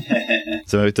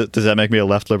 So does that make me a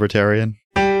left libertarian?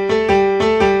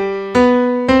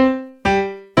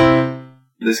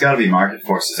 there's got to be market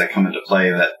forces that come into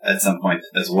play that at some point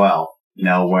as well,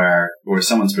 where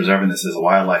someone's preserving this as a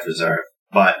wildlife reserve.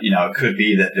 But, it could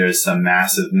be that there's some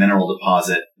massive mineral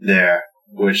deposit there,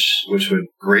 which would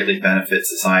greatly benefit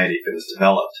society if it was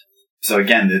developed. So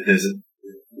again, there's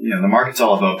the market's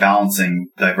all about balancing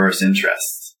diverse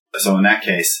interests. So in that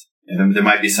case, there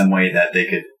might be some way that they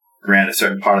could grant a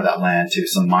certain part of that land to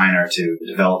some miner to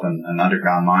develop an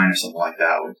underground mine or something like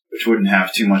that, which wouldn't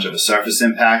have too much of a surface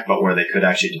impact, but where they could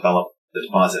actually develop the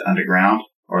deposit underground,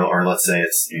 or let's say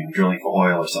it's drilling for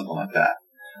oil or something like that.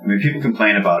 I mean, people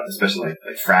complain about, especially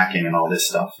like fracking and all this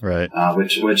stuff, right?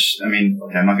 Which I mean,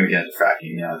 okay, I'm not going to get into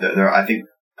fracking.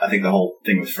 I think the whole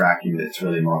thing with fracking, it's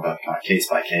really more about kind of case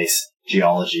by case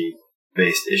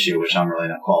geology-based issue, which I'm really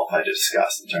not qualified to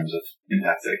discuss in terms of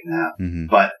impact that it can have. Mm-hmm.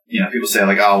 But, people say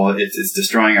like, oh, well, it's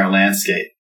destroying our landscape.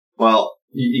 Well,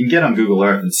 you can get on Google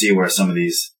Earth and see where some of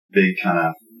these big kind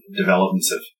of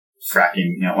developments of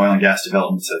fracking, oil and gas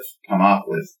developments have come up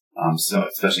with. So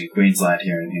especially in Queensland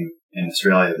here in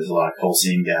Australia, there's a lot of coal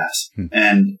seam gas.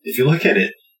 And if you look at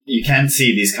it, you can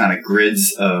see these kind of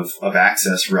grids of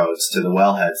access roads to the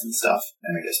wellheads and stuff,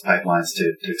 and I guess pipelines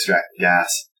to extract the gas.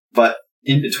 But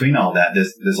in between all that,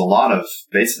 there's a lot of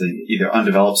basically either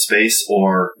undeveloped space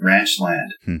or ranch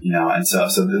land, and so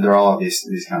there are all of these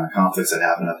kind of conflicts that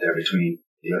happen up there between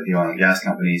the oil and gas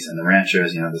companies and the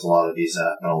ranchers. There's a lot of these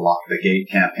lock the gate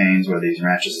campaigns where these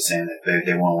ranchers are saying that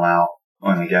they won't allow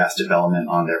oil and gas development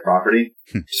on their property.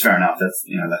 Which is fair enough.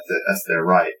 That's their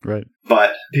right. Right.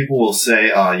 But people will say,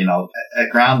 at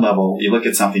ground level, you look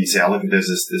at something, you say, oh, look, there's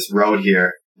this road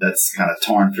here that's kind of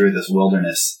torn through this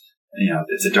wilderness.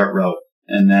 It's a dirt road.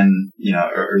 And then,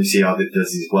 or you see,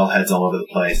 there's these wellheads all over the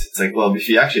place. It's like, well, if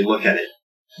you actually look at it,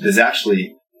 there's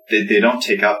actually, they don't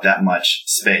take up that much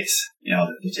space.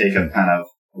 They take up kind of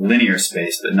linear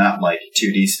space, but not like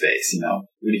 2D space,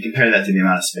 When you compare that to the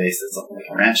amount of space that something like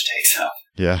a ranch takes up,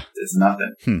 yeah, it's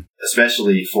nothing.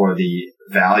 Especially for the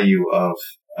value of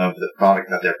the product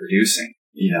that they're producing.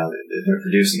 They're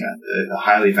producing a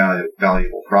highly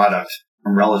valuable product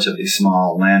from relatively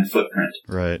small land footprint.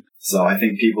 Right. So I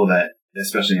think people that,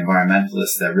 especially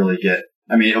environmentalists, that really get,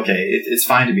 it's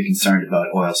fine to be concerned about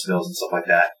oil spills and stuff like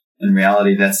that. In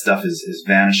reality, that stuff is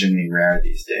vanishingly rare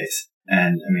these days.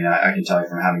 And I can tell you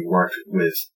from having worked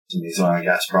with some of these oil and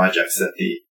gas projects that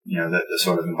the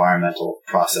sort of environmental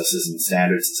processes and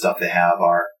standards and stuff they have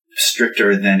are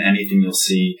stricter than anything you'll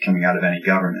see coming out of any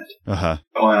government. Uh-huh.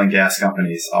 Oil and gas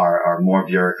companies are more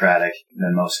bureaucratic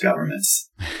than most governments.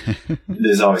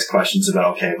 There's always questions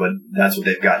about, okay, but that's what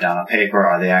they've got down on paper.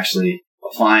 Are they actually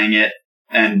applying it?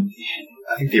 And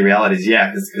I think the reality is,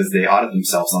 yeah, because they audit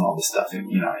themselves on all this stuff,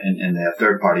 and they have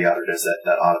third-party auditors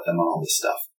that audit them on all this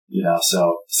stuff.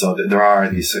 So there are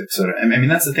these sort of,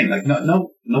 that's the thing, like,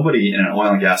 nobody in an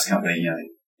oil and gas company,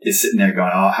 is sitting there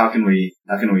going, oh, how can we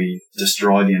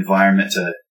destroy the environment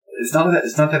it's not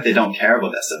that they don't care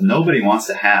about that stuff. Nobody wants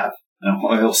to have an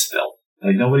oil spill.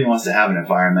 Like, nobody wants to have an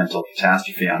environmental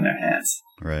catastrophe on their hands.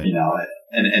 Right.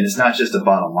 And it's not just a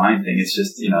bottom line thing. It's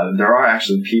just, there are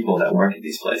actually people that work at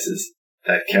these places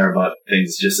that care about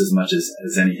things just as much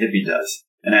as any hippie does.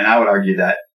 And then I would argue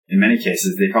that in many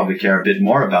cases, they probably care a bit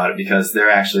more about it because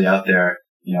they're actually out there,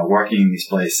 working in these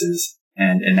places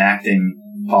and enacting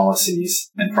policies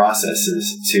and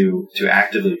processes to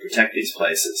actively protect these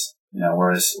places.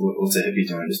 Whereas what's a hippie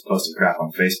doing? Just posting crap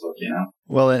on Facebook,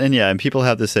 Well, and people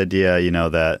have this idea,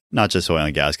 that not just oil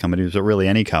and gas companies, but really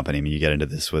any company. You get into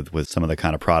this with some of the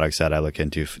kind of products that I look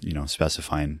into,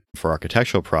 specifying for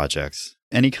architectural projects.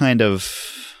 Any kind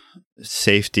of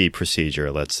safety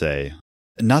procedure, let's say,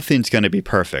 nothing's going to be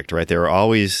perfect, right? There are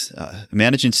always,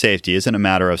 managing safety isn't a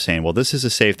matter of saying, well, this is a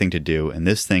safe thing to do and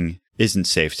this thing isn't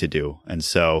safe to do. And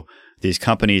so these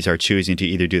companies are choosing to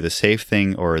either do the safe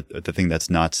thing or the thing that's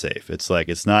not safe. It's like,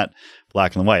 it's not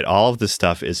black and white. All of this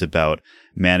stuff is about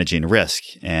managing risk.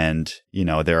 And,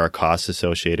 there are costs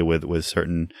associated with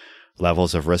certain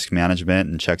levels of risk management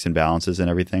and checks and balances and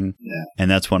everything. Yeah. And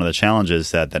that's one of the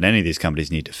challenges that any of these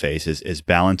companies need to face is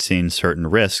balancing certain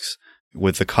risks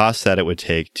with the costs that it would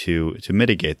take to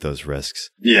mitigate those risks.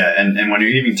 Yeah, and when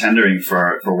you're even tendering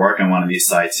for work on one of these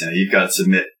sites, you've got to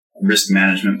submit risk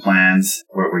management plans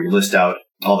where you list out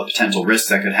all the potential risks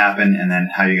that could happen and then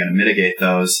how you're going to mitigate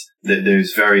those.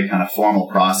 There's very kind of formal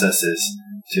processes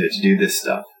to do this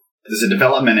stuff. There's a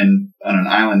development on an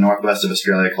island northwest of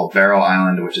Australia called Barrow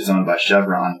Island, which is owned by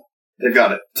Chevron. They've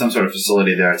got some sort of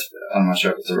facility there. I'm not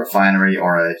sure if it's a refinery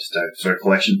or just a sort of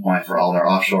collection point for all their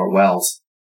offshore wells,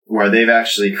 where they've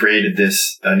actually created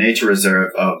this nature reserve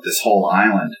of this whole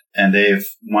island. And they've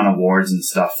won awards and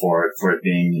stuff for it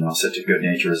being, such a good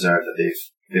nature reserve that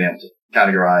they've been able to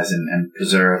categorize and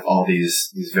preserve all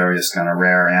these various kind of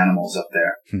rare animals up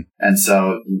there. And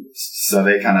so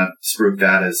they kind of spruiked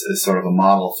that as sort of a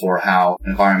model for how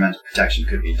environmental protection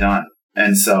could be done.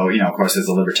 And so, of course, as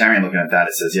a libertarian looking at that,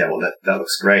 it says, yeah, well, that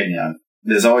looks great.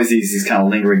 There's always these kind of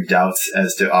lingering doubts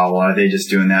as to, oh, well, are they just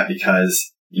doing that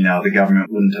because, the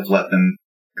government wouldn't have let them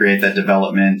create that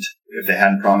development if they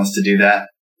hadn't promised to do that?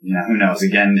 Who knows?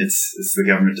 Again, it's the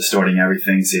government distorting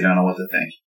everything, so you don't know what to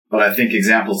think. But I think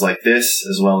examples like this,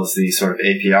 as well as the sort of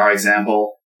APR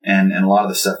example, and a lot of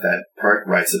the stuff that Perk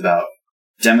writes about,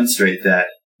 demonstrate that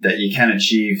you can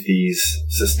achieve these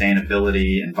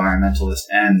sustainability, environmentalist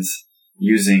ends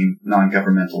using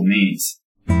non-governmental means.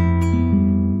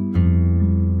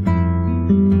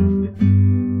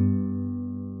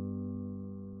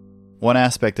 One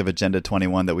aspect of Agenda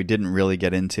 21 that we didn't really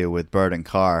get into with Bird and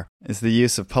Carr is the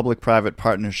use of public-private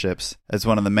partnerships as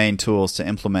one of the main tools to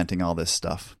implementing all this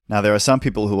stuff. Now, there are some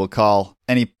people who will call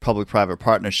any public-private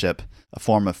partnership a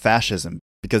form of fascism,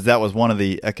 because that was one of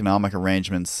the economic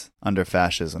arrangements under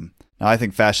fascism. Now, I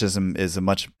think fascism has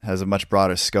a much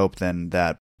broader scope than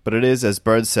that, but it is, as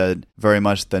Bird said, very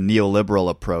much the neoliberal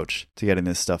approach to getting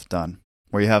this stuff done,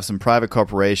 where you have some private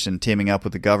corporation teaming up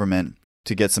with the government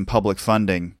to get some public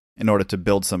funding in order to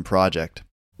build some project.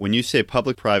 When you say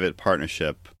public-private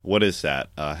partnership, what is that?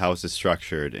 How is it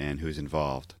structured and who's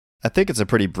involved? I think it's a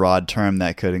pretty broad term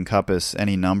that could encompass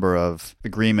any number of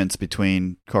agreements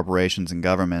between corporations and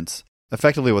governments.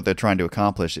 Effectively, what they're trying to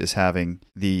accomplish is having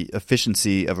the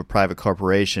efficiency of a private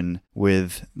corporation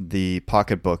with the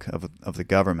pocketbook of the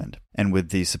government and with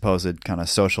the supposed kind of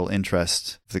social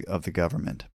interest of the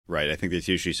government. Right. I think there's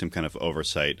usually some kind of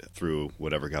oversight through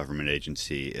whatever government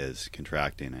agency is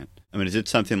contracting it. I mean, is it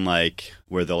something like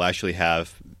where they'll actually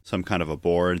have some kind of a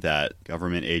board that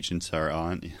government agents are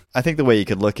on? I think the way you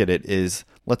could look at it is,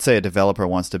 let's say a developer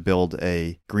wants to build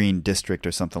a green district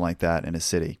or something like that in a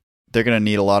city. They're going to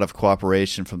need a lot of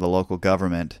cooperation from the local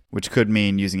government, which could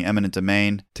mean using eminent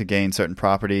domain to gain certain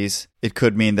properties. It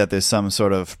could mean that there's some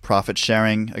sort of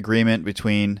profit-sharing agreement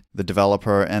between the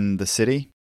developer and the city.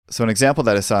 So an example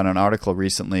that I saw in an article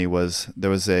recently was there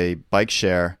was a bike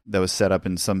share that was set up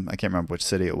in I can't remember which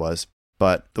city it was,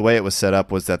 but the way it was set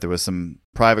up was that there was some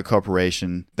private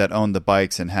corporation that owned the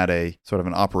bikes and had a sort of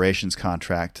an operations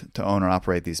contract to own and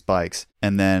operate these bikes.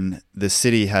 And then the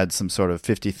city had some sort of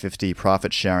 50-50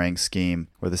 profit sharing scheme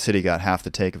where the city got half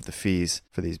the take of the fees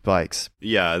for these bikes.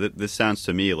 Yeah, this sounds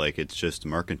to me like it's just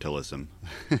mercantilism.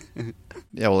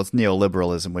 Yeah, well, it's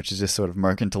neoliberalism, which is just sort of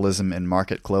mercantilism in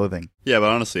market clothing. Yeah, but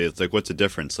honestly, it's like, what's the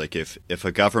difference? Like, if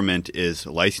a government is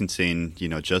licensing,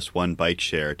 just one bike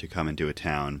share to come into a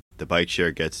town, the bike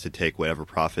share gets to take whatever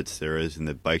profits there is in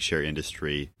the bike share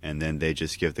industry, and then they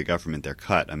just give the government their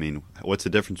cut. I mean, what's the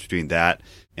difference between that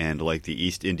and like the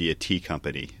East India Tea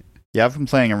Company? Yeah, I've been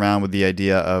playing around with the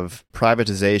idea of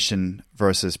privatization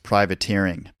versus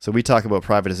privateering. So we talk about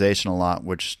privatization a lot,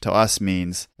 which to us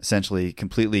means essentially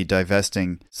completely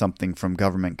divesting something from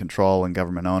government control and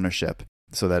government ownership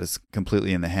so that it's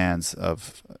completely in the hands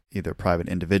of either a private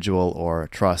individual or a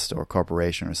trust or a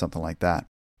corporation or something like that.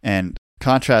 And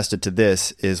contrasted to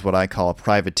this is what I call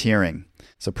privateering.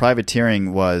 So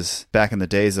privateering was back in the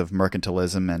days of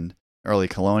mercantilism and early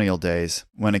colonial days,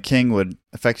 when a king would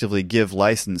effectively give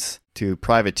license to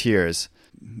privateers,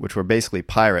 which were basically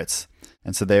pirates.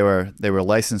 And so they were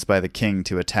licensed by the king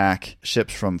to attack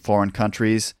ships from foreign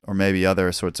countries or maybe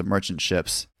other sorts of merchant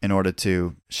ships in order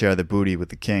to share the booty with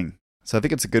the king. So I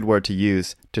think it's a good word to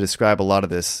use to describe a lot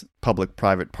of this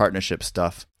public-private partnership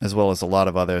stuff, as well as a lot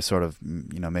of other sort of,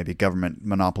 maybe government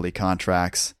monopoly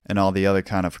contracts and all the other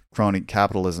kind of crony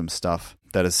capitalism stuff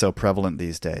that is so prevalent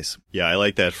these days. Yeah, I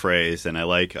like that phrase, and I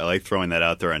like throwing that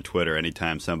out there on Twitter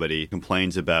anytime somebody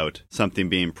complains about something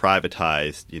being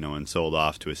privatized, and sold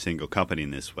off to a single company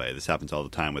in this way. This happens all the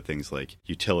time with things like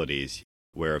utilities,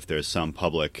 where if there's some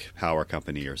public power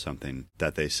company or something,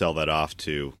 that they sell that off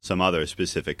to some other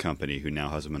specific company who now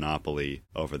has a monopoly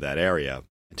over that area.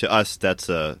 To us, that's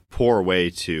a poor way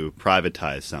to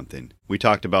privatize something. We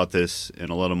talked about this in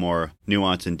a little more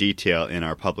nuance and detail in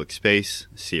our public space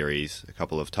series, a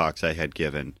couple of talks I had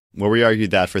given, where we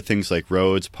argued that for things like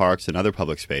roads, parks, and other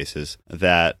public spaces,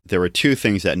 that there were two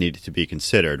things that needed to be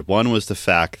considered. One was the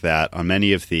fact that on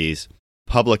many of these,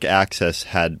 public access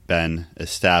had been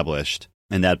established,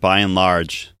 and that by and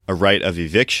large, a right of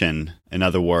eviction, in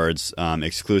other words,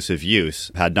 exclusive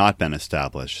use, had not been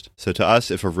established. So to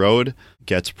us, if a road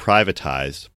gets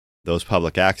privatized, those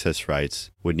public access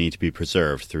rights would need to be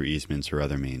preserved through easements or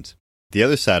other means. The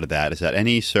other side of that is that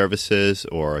any services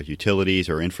or utilities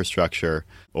or infrastructure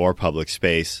or public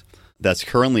space that's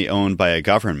currently owned by a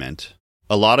government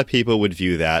a lot of people would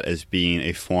view that as being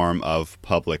a form of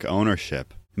public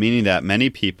ownership, meaning that many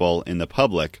people in the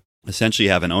public essentially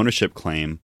have an ownership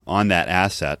claim on that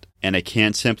asset, and it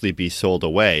can't simply be sold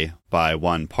away by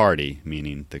one party,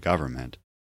 meaning the government.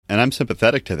 And I'm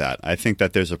sympathetic to that. I think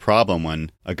that there's a problem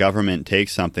when a government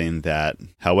takes something that,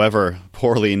 however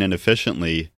poorly and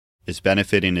inefficiently, is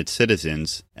benefiting its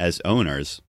citizens as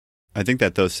owners. I think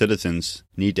that those citizens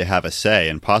need to have a say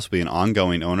and possibly an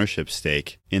ongoing ownership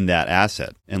stake in that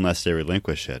asset unless they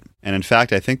relinquish it. And in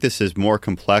fact, I think this is more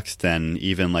complex than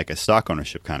even like a stock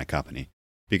ownership kind of company.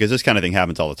 Because this kind of thing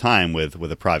happens all the time with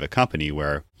a private company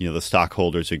where, the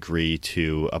stockholders agree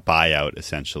to a buyout,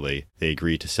 essentially. They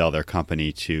agree to sell their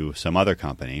company to some other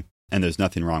company, and there's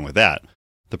nothing wrong with that.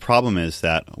 The problem is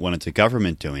that when it's a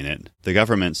government doing it, the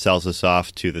government sells us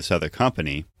off to this other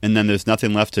company, and then there's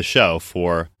nothing left to show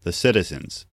for the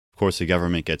citizens. Of course, the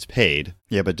government gets paid.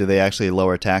 Yeah, but do they actually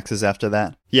lower taxes after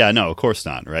that? Yeah, no, of course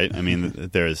not, right? I mean,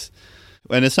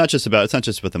 and it's not just about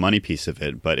the money piece of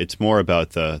it, but it's more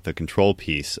about the control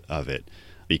piece of it.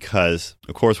 Because,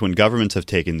 of course, when governments have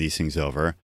taken these things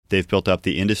over, they've built up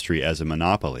the industry as a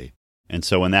monopoly. And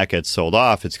so when that gets sold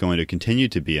off, it's going to continue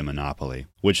to be a monopoly,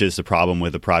 which is the problem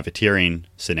with the privateering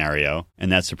scenario. And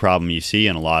that's the problem you see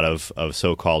in a lot of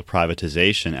so-called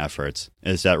privatization efforts,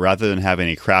 is that rather than having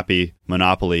a crappy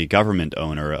monopoly government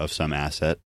owner of some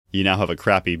asset, you now have a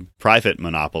crappy private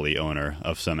monopoly owner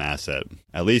of some asset,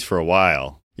 at least for a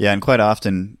while. Yeah, and quite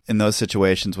often in those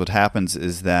situations, what happens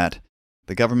is that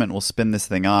the government will spin this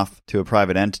thing off to a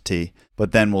private entity,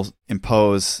 but then will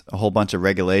impose a whole bunch of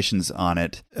regulations on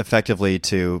it, effectively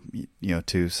to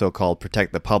so-called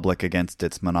protect the public against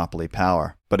its monopoly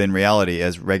power. But in reality,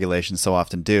 as regulations so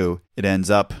often do, it ends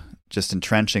up just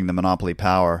entrenching the monopoly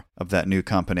power of that new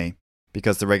company,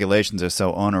 because the regulations are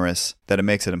so onerous that it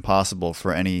makes it impossible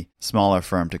for any smaller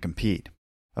firm to compete.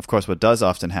 Of course, what does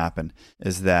often happen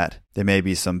is that there may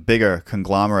be some bigger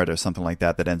conglomerate or something like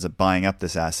that ends up buying up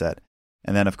this asset.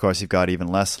 And then, of course, you've got even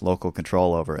less local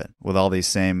control over it, with all these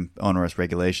same onerous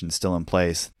regulations still in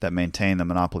place that maintain the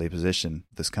monopoly position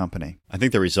of this company. I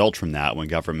think the result from that, when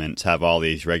governments have all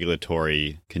these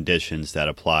regulatory conditions that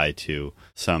apply to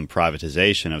some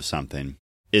privatization of something,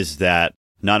 is that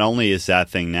not only is that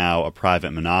thing now a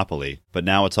private monopoly, but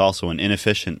now it's also an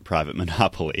inefficient private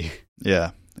monopoly.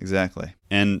 Yeah, exactly.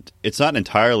 And it's not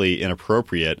entirely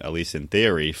inappropriate, at least in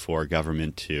theory, for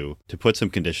government to put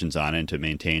some conditions on it and to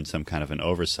maintain some kind of an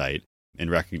oversight in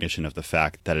recognition of the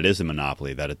fact that it is a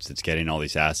monopoly, that it's getting all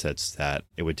these assets that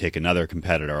it would take another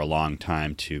competitor a long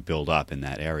time to build up in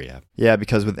that area. Yeah,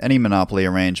 because with any monopoly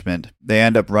arrangement, they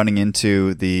end up running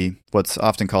into what's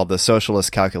often called the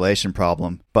socialist calculation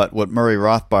problem. But what Murray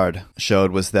Rothbard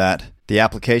showed was that the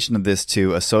application of this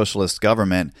to a socialist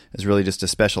government is really just a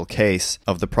special case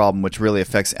of the problem which really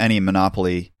affects any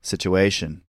monopoly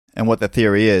situation. And what the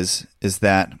theory is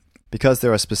that because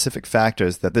there are specific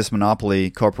factors that this monopoly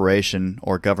corporation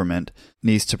or government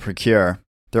needs to procure,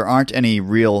 there aren't any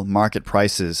real market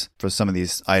prices for some of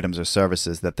these items or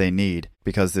services that they need,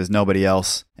 because there's nobody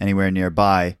else anywhere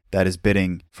nearby that is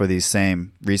bidding for these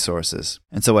same resources.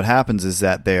 And so what happens is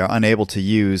that they are unable to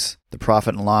use the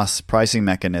profit and loss pricing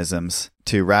mechanisms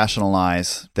to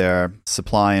rationalize their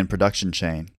supply and production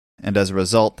chain. And as a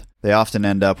result, they often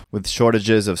end up with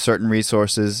shortages of certain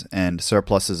resources and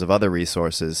surpluses of other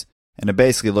resources. And it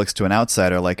basically looks to an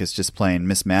outsider like it's just plain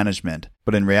mismanagement.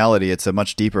 But in reality, it's a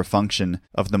much deeper function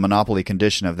of the monopoly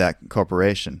condition of that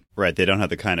corporation. Right. They don't have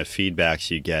the kind of feedbacks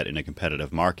you get in a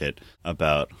competitive market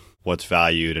about what's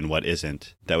valued and what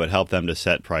isn't that would help them to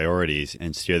set priorities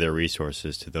and steer their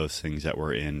resources to those things that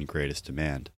were in greatest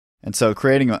demand. And so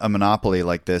creating a monopoly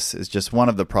like this is just one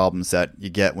of the problems that you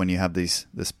get when you have this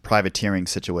privateering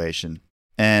situation.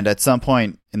 And at some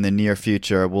point in the near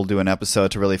future, we'll do an episode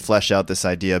to really flesh out this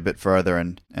idea a bit further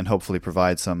and hopefully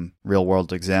provide some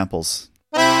real-world examples.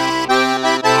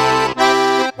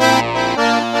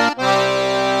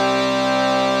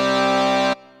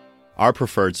 Our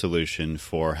preferred solution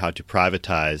for how to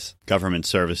privatize government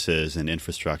services and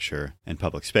infrastructure and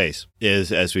public space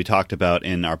is, as we talked about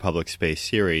in our public space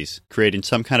series, creating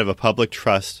some kind of a public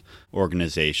trust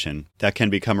organization that can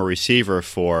become a receiver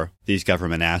for these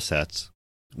government assets.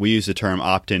 We use the term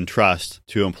opt-in trust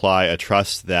to imply a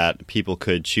trust that people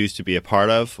could choose to be a part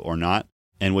of or not,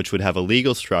 and which would have a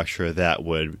legal structure that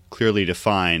would clearly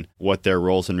define what their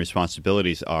roles and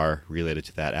responsibilities are related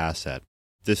to that asset.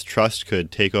 This trust could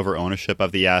take over ownership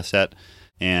of the asset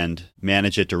and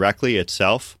manage it directly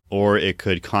itself, or it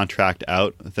could contract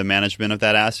out the management of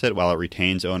that asset while it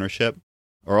retains ownership.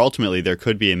 Or ultimately, there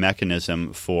could be a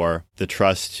mechanism for the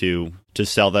trust to to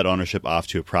sell that ownership off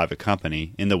to a private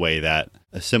company in the way that,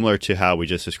 similar to how we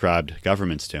just described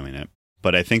governments doing it.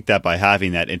 But I think that by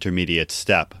having that intermediate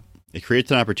step, it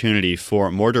creates an opportunity for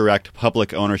more direct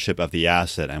public ownership of the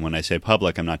asset. And when I say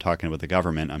public, I'm not talking about the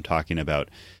government. I'm talking about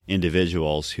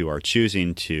individuals who are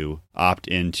choosing to opt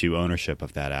into ownership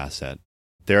of that asset.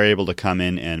 They're able to come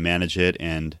in and manage it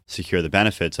and secure the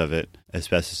benefits of it as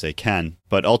best as they can.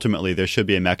 But ultimately, there should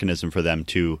be a mechanism for them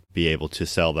to be able to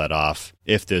sell that off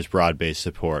if there's broad-based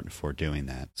support for doing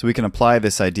that. So we can apply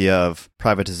this idea of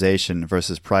privatization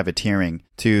versus privateering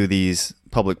to these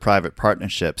public-private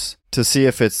partnerships to see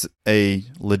if it's a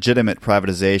legitimate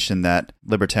privatization that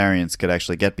libertarians could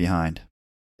actually get behind.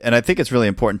 And I think it's really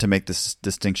important to make this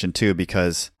distinction too,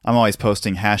 because I'm always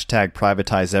posting hashtag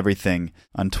privatize everything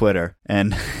on Twitter.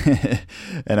 And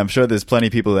and I'm sure there's plenty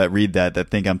of people that read that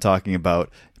think I'm talking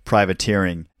about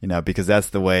privateering, because that's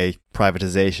the way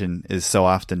privatization is so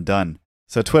often done.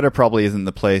 So Twitter probably isn't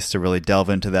the place to really delve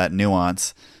into that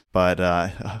nuance. But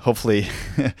hopefully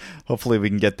we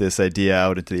can get this idea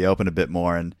out into the open a bit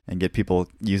more and get people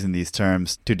using these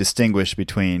terms to distinguish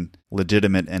between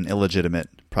legitimate and illegitimate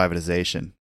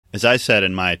privatization. As I said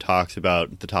in my talks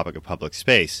about the topic of public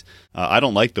space, I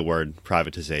don't like the word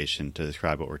privatization to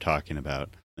describe what we're talking about.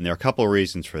 And there are a couple of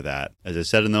reasons for that. As I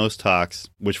said in those talks,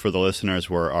 which for the listeners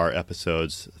were our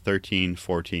episodes 13,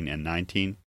 14, and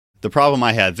 19, the problem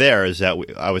I had there is that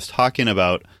I was talking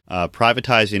about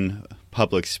privatizing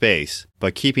public space,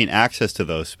 but keeping access to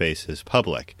those spaces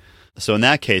public. So in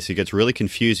that case, it gets really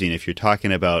confusing if you're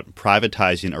talking about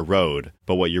privatizing a road,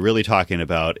 but what you're really talking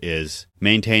about is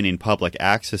maintaining public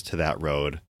access to that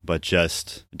road, but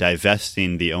just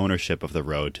divesting the ownership of the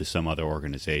road to some other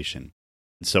organization.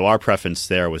 So our preference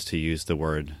there was to use the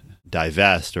word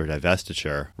divest or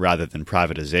divestiture rather than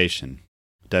privatization.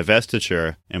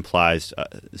 Divestiture implies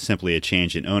simply a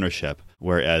change in ownership,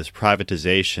 whereas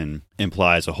privatization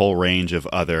implies a whole range of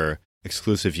other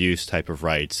exclusive use type of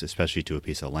rights, especially to a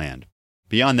piece of land.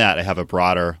 Beyond that, I have a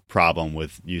broader problem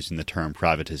with using the term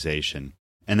privatization,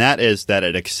 and that is that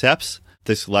it accepts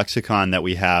this lexicon that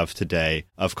we have today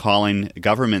of calling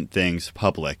government things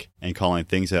public and calling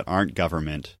things that aren't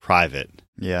government private.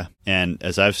 Yeah. And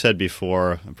as I've said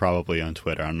before, probably on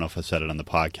Twitter, I don't know if I said it on the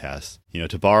podcast,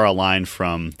 to borrow a line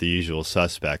from The Usual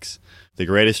Suspects, the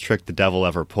greatest trick the devil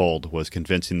ever pulled was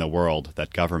convincing the world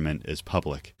that government is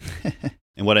public.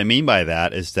 And what I mean by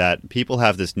that is that people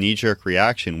have this knee-jerk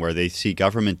reaction where they see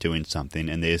government doing something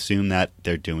and they assume that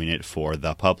they're doing it for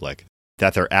the public,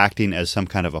 that they're acting as some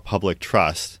kind of a public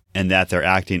trust, and that they're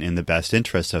acting in the best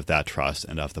interest of that trust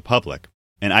and of the public.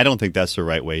 And I don't think that's the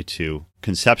right way to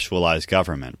conceptualize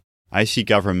government. I see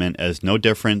government as no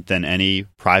different than any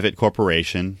private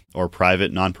corporation or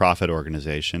private nonprofit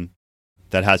organization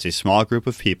that has a small group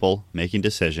of people making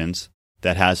decisions,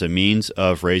 that has a means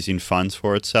of raising funds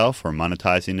for itself or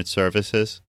monetizing its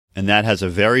services, and that has a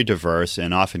very diverse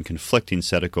and often conflicting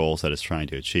set of goals that it's trying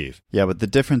to achieve. Yeah, but the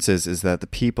difference is that the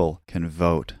people can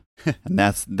vote. And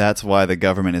that's why the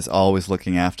government is always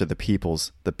looking after the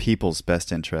people's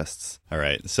best interests. All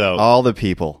right. So all the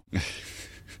people.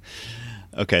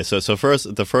 Okay, so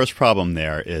first, the first problem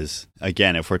there is,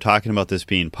 again, if we're talking about this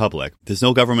being public, there's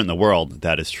no government in the world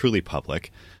that is truly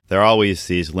public. There are always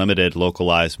these limited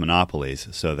localized monopolies,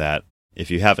 so that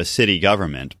if you have a city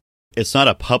government, it's not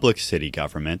a public city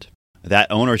government.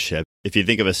 That ownership, if you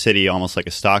think of a city almost like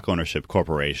a stock ownership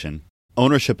corporation,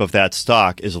 ownership of that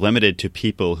stock is limited to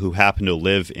people who happen to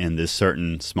live in this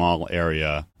certain small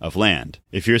area of land.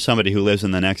 If you're somebody who lives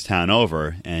in the next town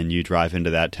over and you drive into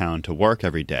that town to work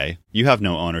every day, you have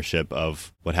no ownership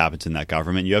of what happens in that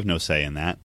government. You have no say in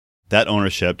that. That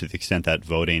ownership, to the extent that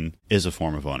voting is a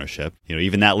form of ownership,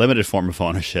 even that limited form of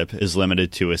ownership is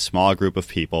limited to a small group of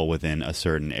people within a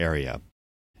certain area.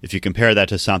 If you compare that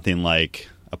to something like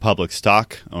a public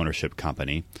stock ownership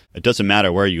company, it doesn't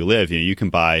matter where you live. You can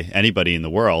buy, anybody in the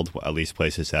world, at least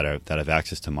places that have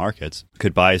access to markets,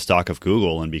 could buy a stock of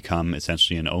Google and become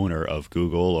essentially an owner of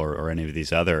Google or any of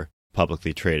these other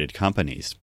publicly traded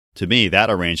companies. To me, that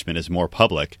arrangement is more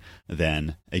public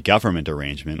than a government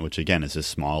arrangement, which again is a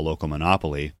small local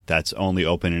monopoly that's only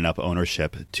opening up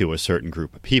ownership to a certain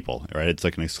group of people, right? It's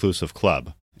like an exclusive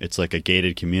club. It's like a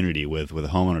gated community with a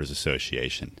homeowners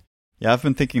association. Yeah, I've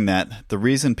been thinking that the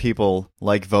reason people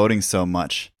like voting so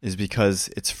much is because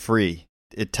it's free.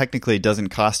 It technically doesn't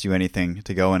cost you anything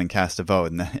to go in and cast a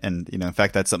vote. And in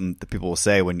fact, that's something that people will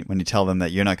say when you tell them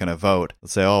that you're not going to vote. They'll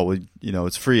say, oh, well,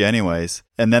 it's free anyways.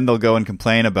 And then they'll go and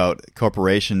complain about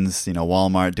corporations,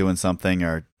 Walmart doing something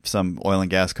or some oil and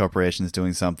gas corporations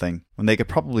doing something, when they could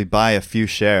probably buy a few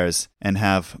shares and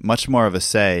have much more of a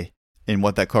say in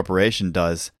what that corporation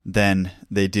does than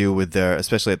they do with their,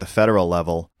 especially at the federal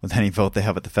level, with any vote they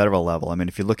have at the federal level. I mean,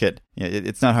 if you look at,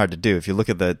 it's not hard to do. If you look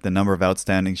at the number of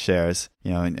outstanding shares,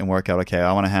 and work out, okay,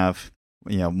 I want to have,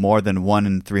 more than 1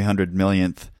 in 300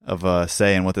 millionth of a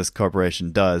say in what this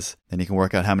corporation does, then you can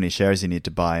work out how many shares you need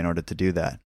to buy in order to do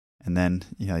that. And then,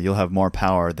 you'll have more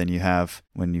power than you have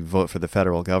when you vote for the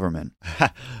federal government.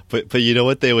 But you know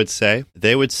what they would say?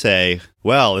 They would say,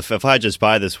 well, if I just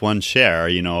buy this one share,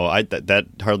 that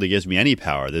hardly gives me any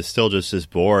power. There's still just this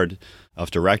board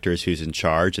of directors who's in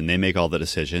charge, and they make all the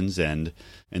decisions, and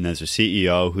there's a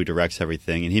CEO who directs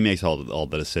everything, and he makes all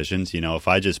the decisions. If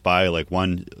I just buy like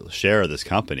one share of this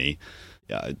company,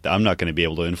 I'm not going to be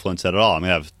able to influence that at all. I'm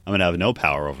going to have no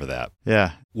power over that.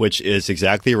 Yeah. Which is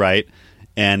exactly right.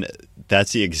 And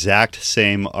that's the exact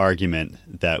same argument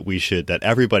that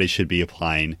everybody should be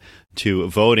applying to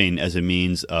voting as a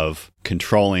means of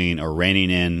controlling or reining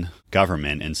in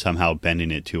government and somehow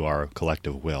bending it to our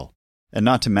collective will. And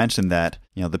not to mention that,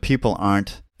 the people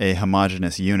aren't a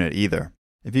homogeneous unit either.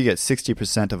 If you get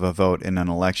 60% of a vote in an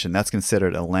election, that's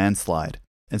considered a landslide.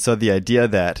 And so the idea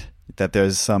that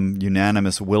there's some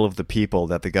unanimous will of the people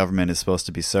that the government is supposed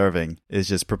to be serving is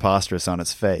just preposterous on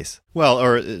its face. Well,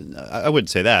 or I wouldn't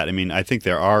say that. I mean, I think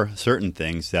there are certain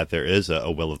things that there is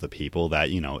a will of the people that,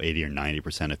 80 or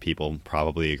 90% of people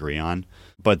probably agree on.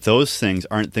 But those things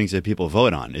aren't things that people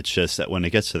vote on. It's just that when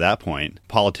it gets to that point,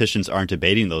 politicians aren't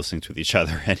debating those things with each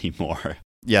other anymore.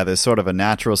 Yeah, there's sort of a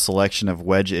natural selection of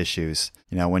wedge issues.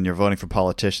 When you're voting for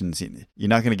politicians, you're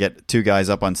not going to get two guys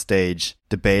up on stage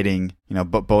debating,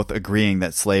 but both agreeing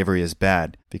that slavery is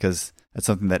bad, because that's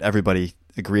something that everybody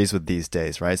agrees with these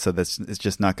days, right? So it's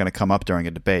just not going to come up during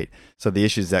a debate. So the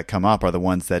issues that come up are the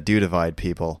ones that do divide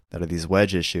people, that are these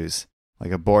wedge issues,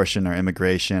 like abortion or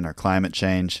immigration or climate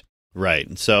change.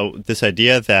 Right. So this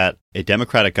idea that a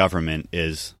democratic government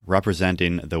is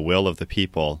representing the will of the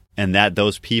people and that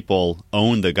those people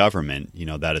own the government,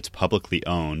 that it's publicly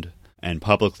owned and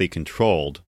publicly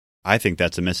controlled, I think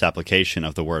that's a misapplication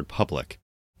of the word public.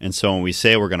 And so when we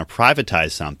say we're going to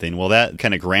privatize something, well, that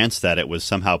kind of grants that it was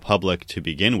somehow public to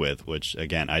begin with, which,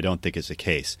 again, I don't think is the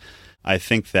case. I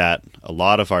think that a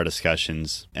lot of our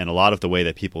discussions and a lot of the way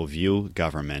that people view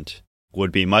government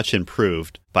would be much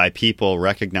improved by people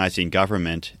recognizing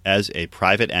government as a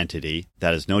private entity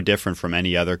that is no different from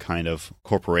any other kind of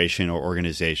corporation or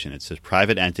organization. It's a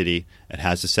private entity. It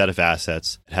has a set of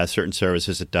assets. It has certain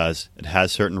services it does. It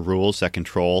has certain rules that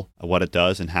control what it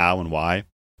does and how and why.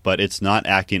 But it's not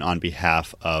acting on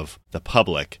behalf of the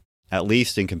public, at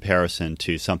least in comparison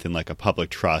to something like a public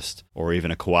trust or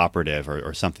even a cooperative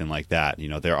or something like that.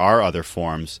 There are other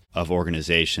forms of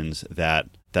organizations that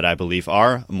I believe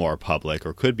are more public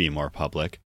or could be more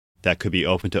public, that could be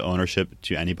open to ownership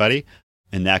to anybody,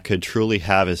 and that could truly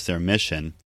have as their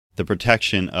mission the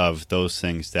protection of those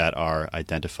things that are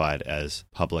identified as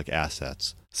public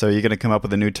assets. So are you going to come up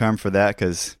with a new term for that?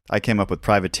 Because I came up with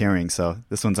privateering, so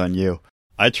this one's on you.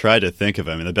 I tried to think of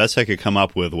it. I mean, the best I could come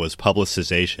up with was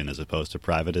publicization as opposed to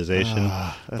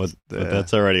privatization. But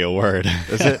that's already a word.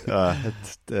 Is it?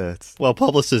 It's... Well,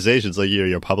 publicization is like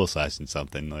you're publicizing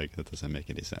something. Like, that doesn't make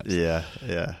any sense. Yeah.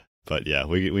 But yeah,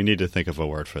 we need to think of a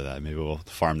word for that. Maybe we'll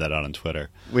farm that out on Twitter.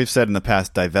 We've said in the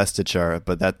past divestiture,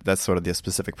 but that's sort of the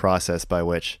specific process by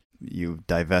which you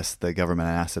divest the government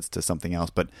assets to something else.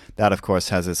 But that, of course,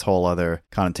 has this whole other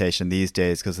connotation these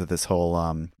days because of this whole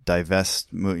divest.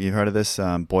 You heard of this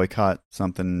boycott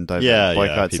something?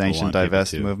 Boycott, sanction,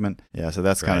 divest movement. Yeah, so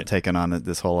that's kind of taken on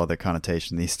this whole other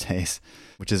connotation these days,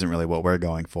 which isn't really what we're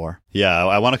going for. Yeah,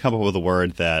 I want to come up with a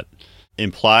word that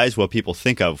implies what people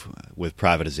think of with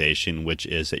privatization, which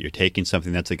is that you're taking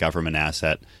something that's a government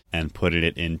asset and putting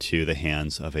it into the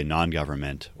hands of a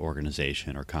non-government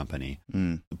organization or company.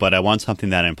 But I want something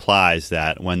that implies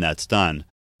that when that's done,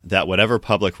 that whatever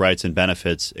public rights and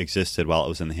benefits existed while it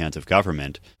was in the hands of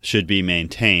government should be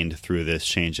maintained through this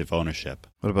change of ownership.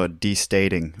 What about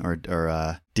destating or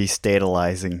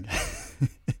destatalizing?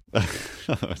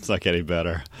 It's not getting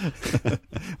better.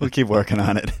 We'll keep working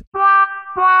on it.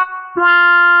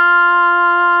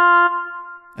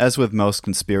 As with most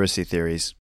conspiracy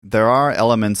theories, there are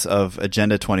elements of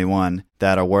Agenda 21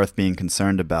 that are worth being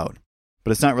concerned about,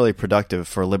 but it's not really productive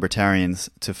for libertarians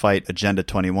to fight Agenda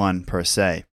 21 per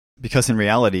se, because in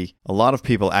reality, a lot of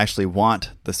people actually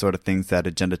want the sort of things that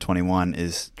Agenda 21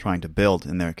 is trying to build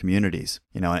in their communities.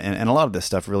 And a lot of this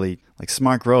stuff really, like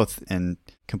smart growth and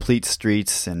complete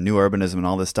streets and new urbanism and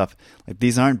all this stuff, like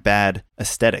these aren't bad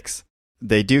aesthetics.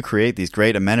 They do create these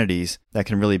great amenities that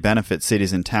can really benefit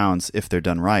cities and towns if they're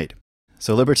done right.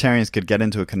 So libertarians could get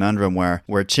into a conundrum where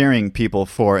we're cheering people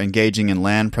for engaging in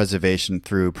land preservation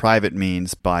through private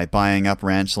means by buying up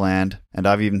ranch land. And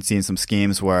I've even seen some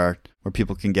schemes where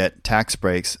people can get tax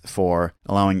breaks for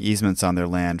allowing easements on their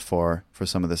land for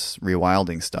some of this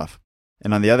rewilding stuff.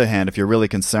 And on the other hand, if you're really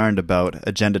concerned about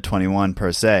Agenda 21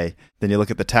 per se, then you look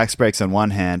at the tax breaks on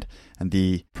one hand and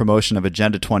the promotion of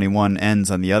Agenda 21 ends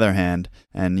on the other hand,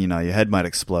 and your head might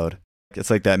explode. It's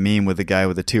like that meme with the guy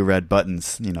with the 2 red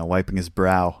buttons, wiping his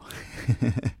brow,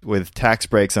 with tax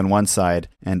breaks on one side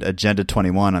and Agenda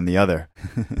 21 on the other.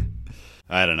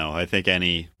 I don't know. I think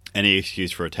any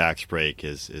excuse for a tax break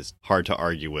is hard to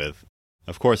argue with.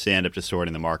 Of course, they end up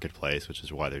distorting the marketplace, which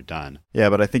is why they're done. Yeah,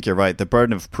 but I think you're right. The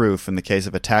burden of proof in the case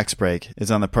of a tax break is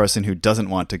on the person who doesn't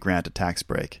want to grant a tax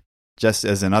break. Just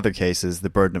as in other cases, the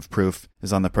burden of proof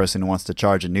is on the person who wants to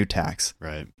charge a new tax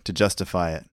to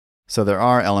justify it. So there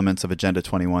are elements of Agenda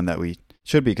 21 that we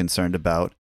should be concerned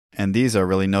about, and these are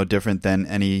really no different than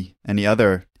any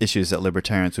other issues that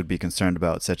libertarians would be concerned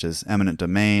about, such as eminent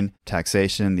domain,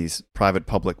 taxation, these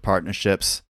private-public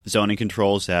partnerships. Zoning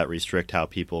controls that restrict how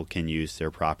people can use their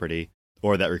property,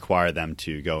 or that require them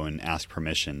to go and ask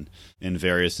permission in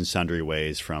various and sundry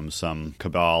ways from some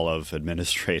cabal of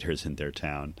administrators in their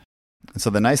town. So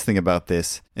the nice thing about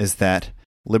this is that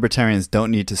libertarians don't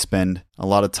need to spend a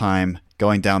lot of time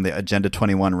going down the Agenda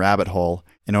 21 rabbit hole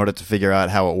in order to figure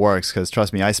out how it works, because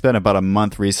trust me, I spent about a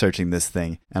month researching this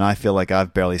thing, and I feel like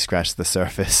I've barely scratched the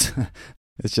surface.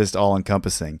 It's just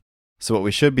all-encompassing. So what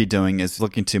we should be doing is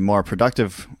looking to more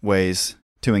productive ways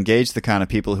to engage the kind of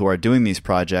people who are doing these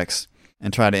projects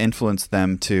and try to influence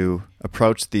them to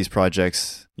approach these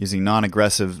projects using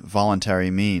non-aggressive, voluntary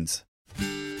means.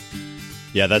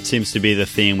 Yeah, that seems to be the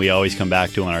theme we always come back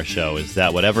to on our show, is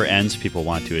that whatever ends people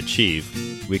want to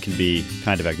achieve, we can be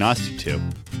kind of agnostic to.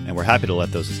 And we're happy to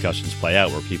let those discussions play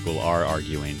out where people are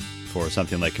arguing for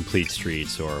something like complete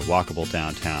streets or walkable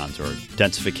downtowns or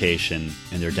densification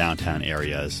in their downtown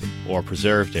areas or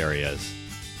preserved areas.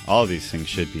 All of these things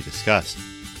should be discussed.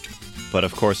 But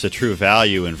of course, the true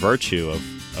value and virtue of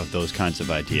those kinds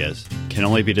of ideas can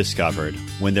only be discovered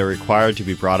when they're required to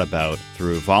be brought about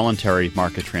through voluntary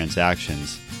market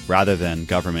transactions rather than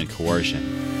government coercion.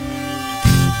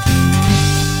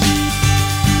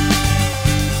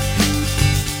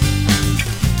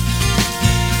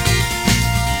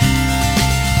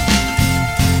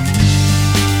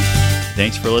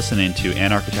 Thanks for listening to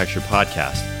Anarchitecture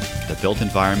Podcast, the built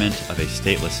environment of a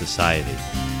stateless society.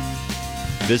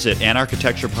 Visit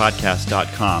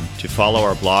anarchitecturepodcast.com to follow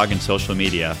our blog and social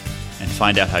media and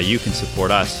find out how you can support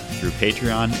us through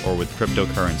Patreon or with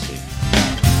cryptocurrency.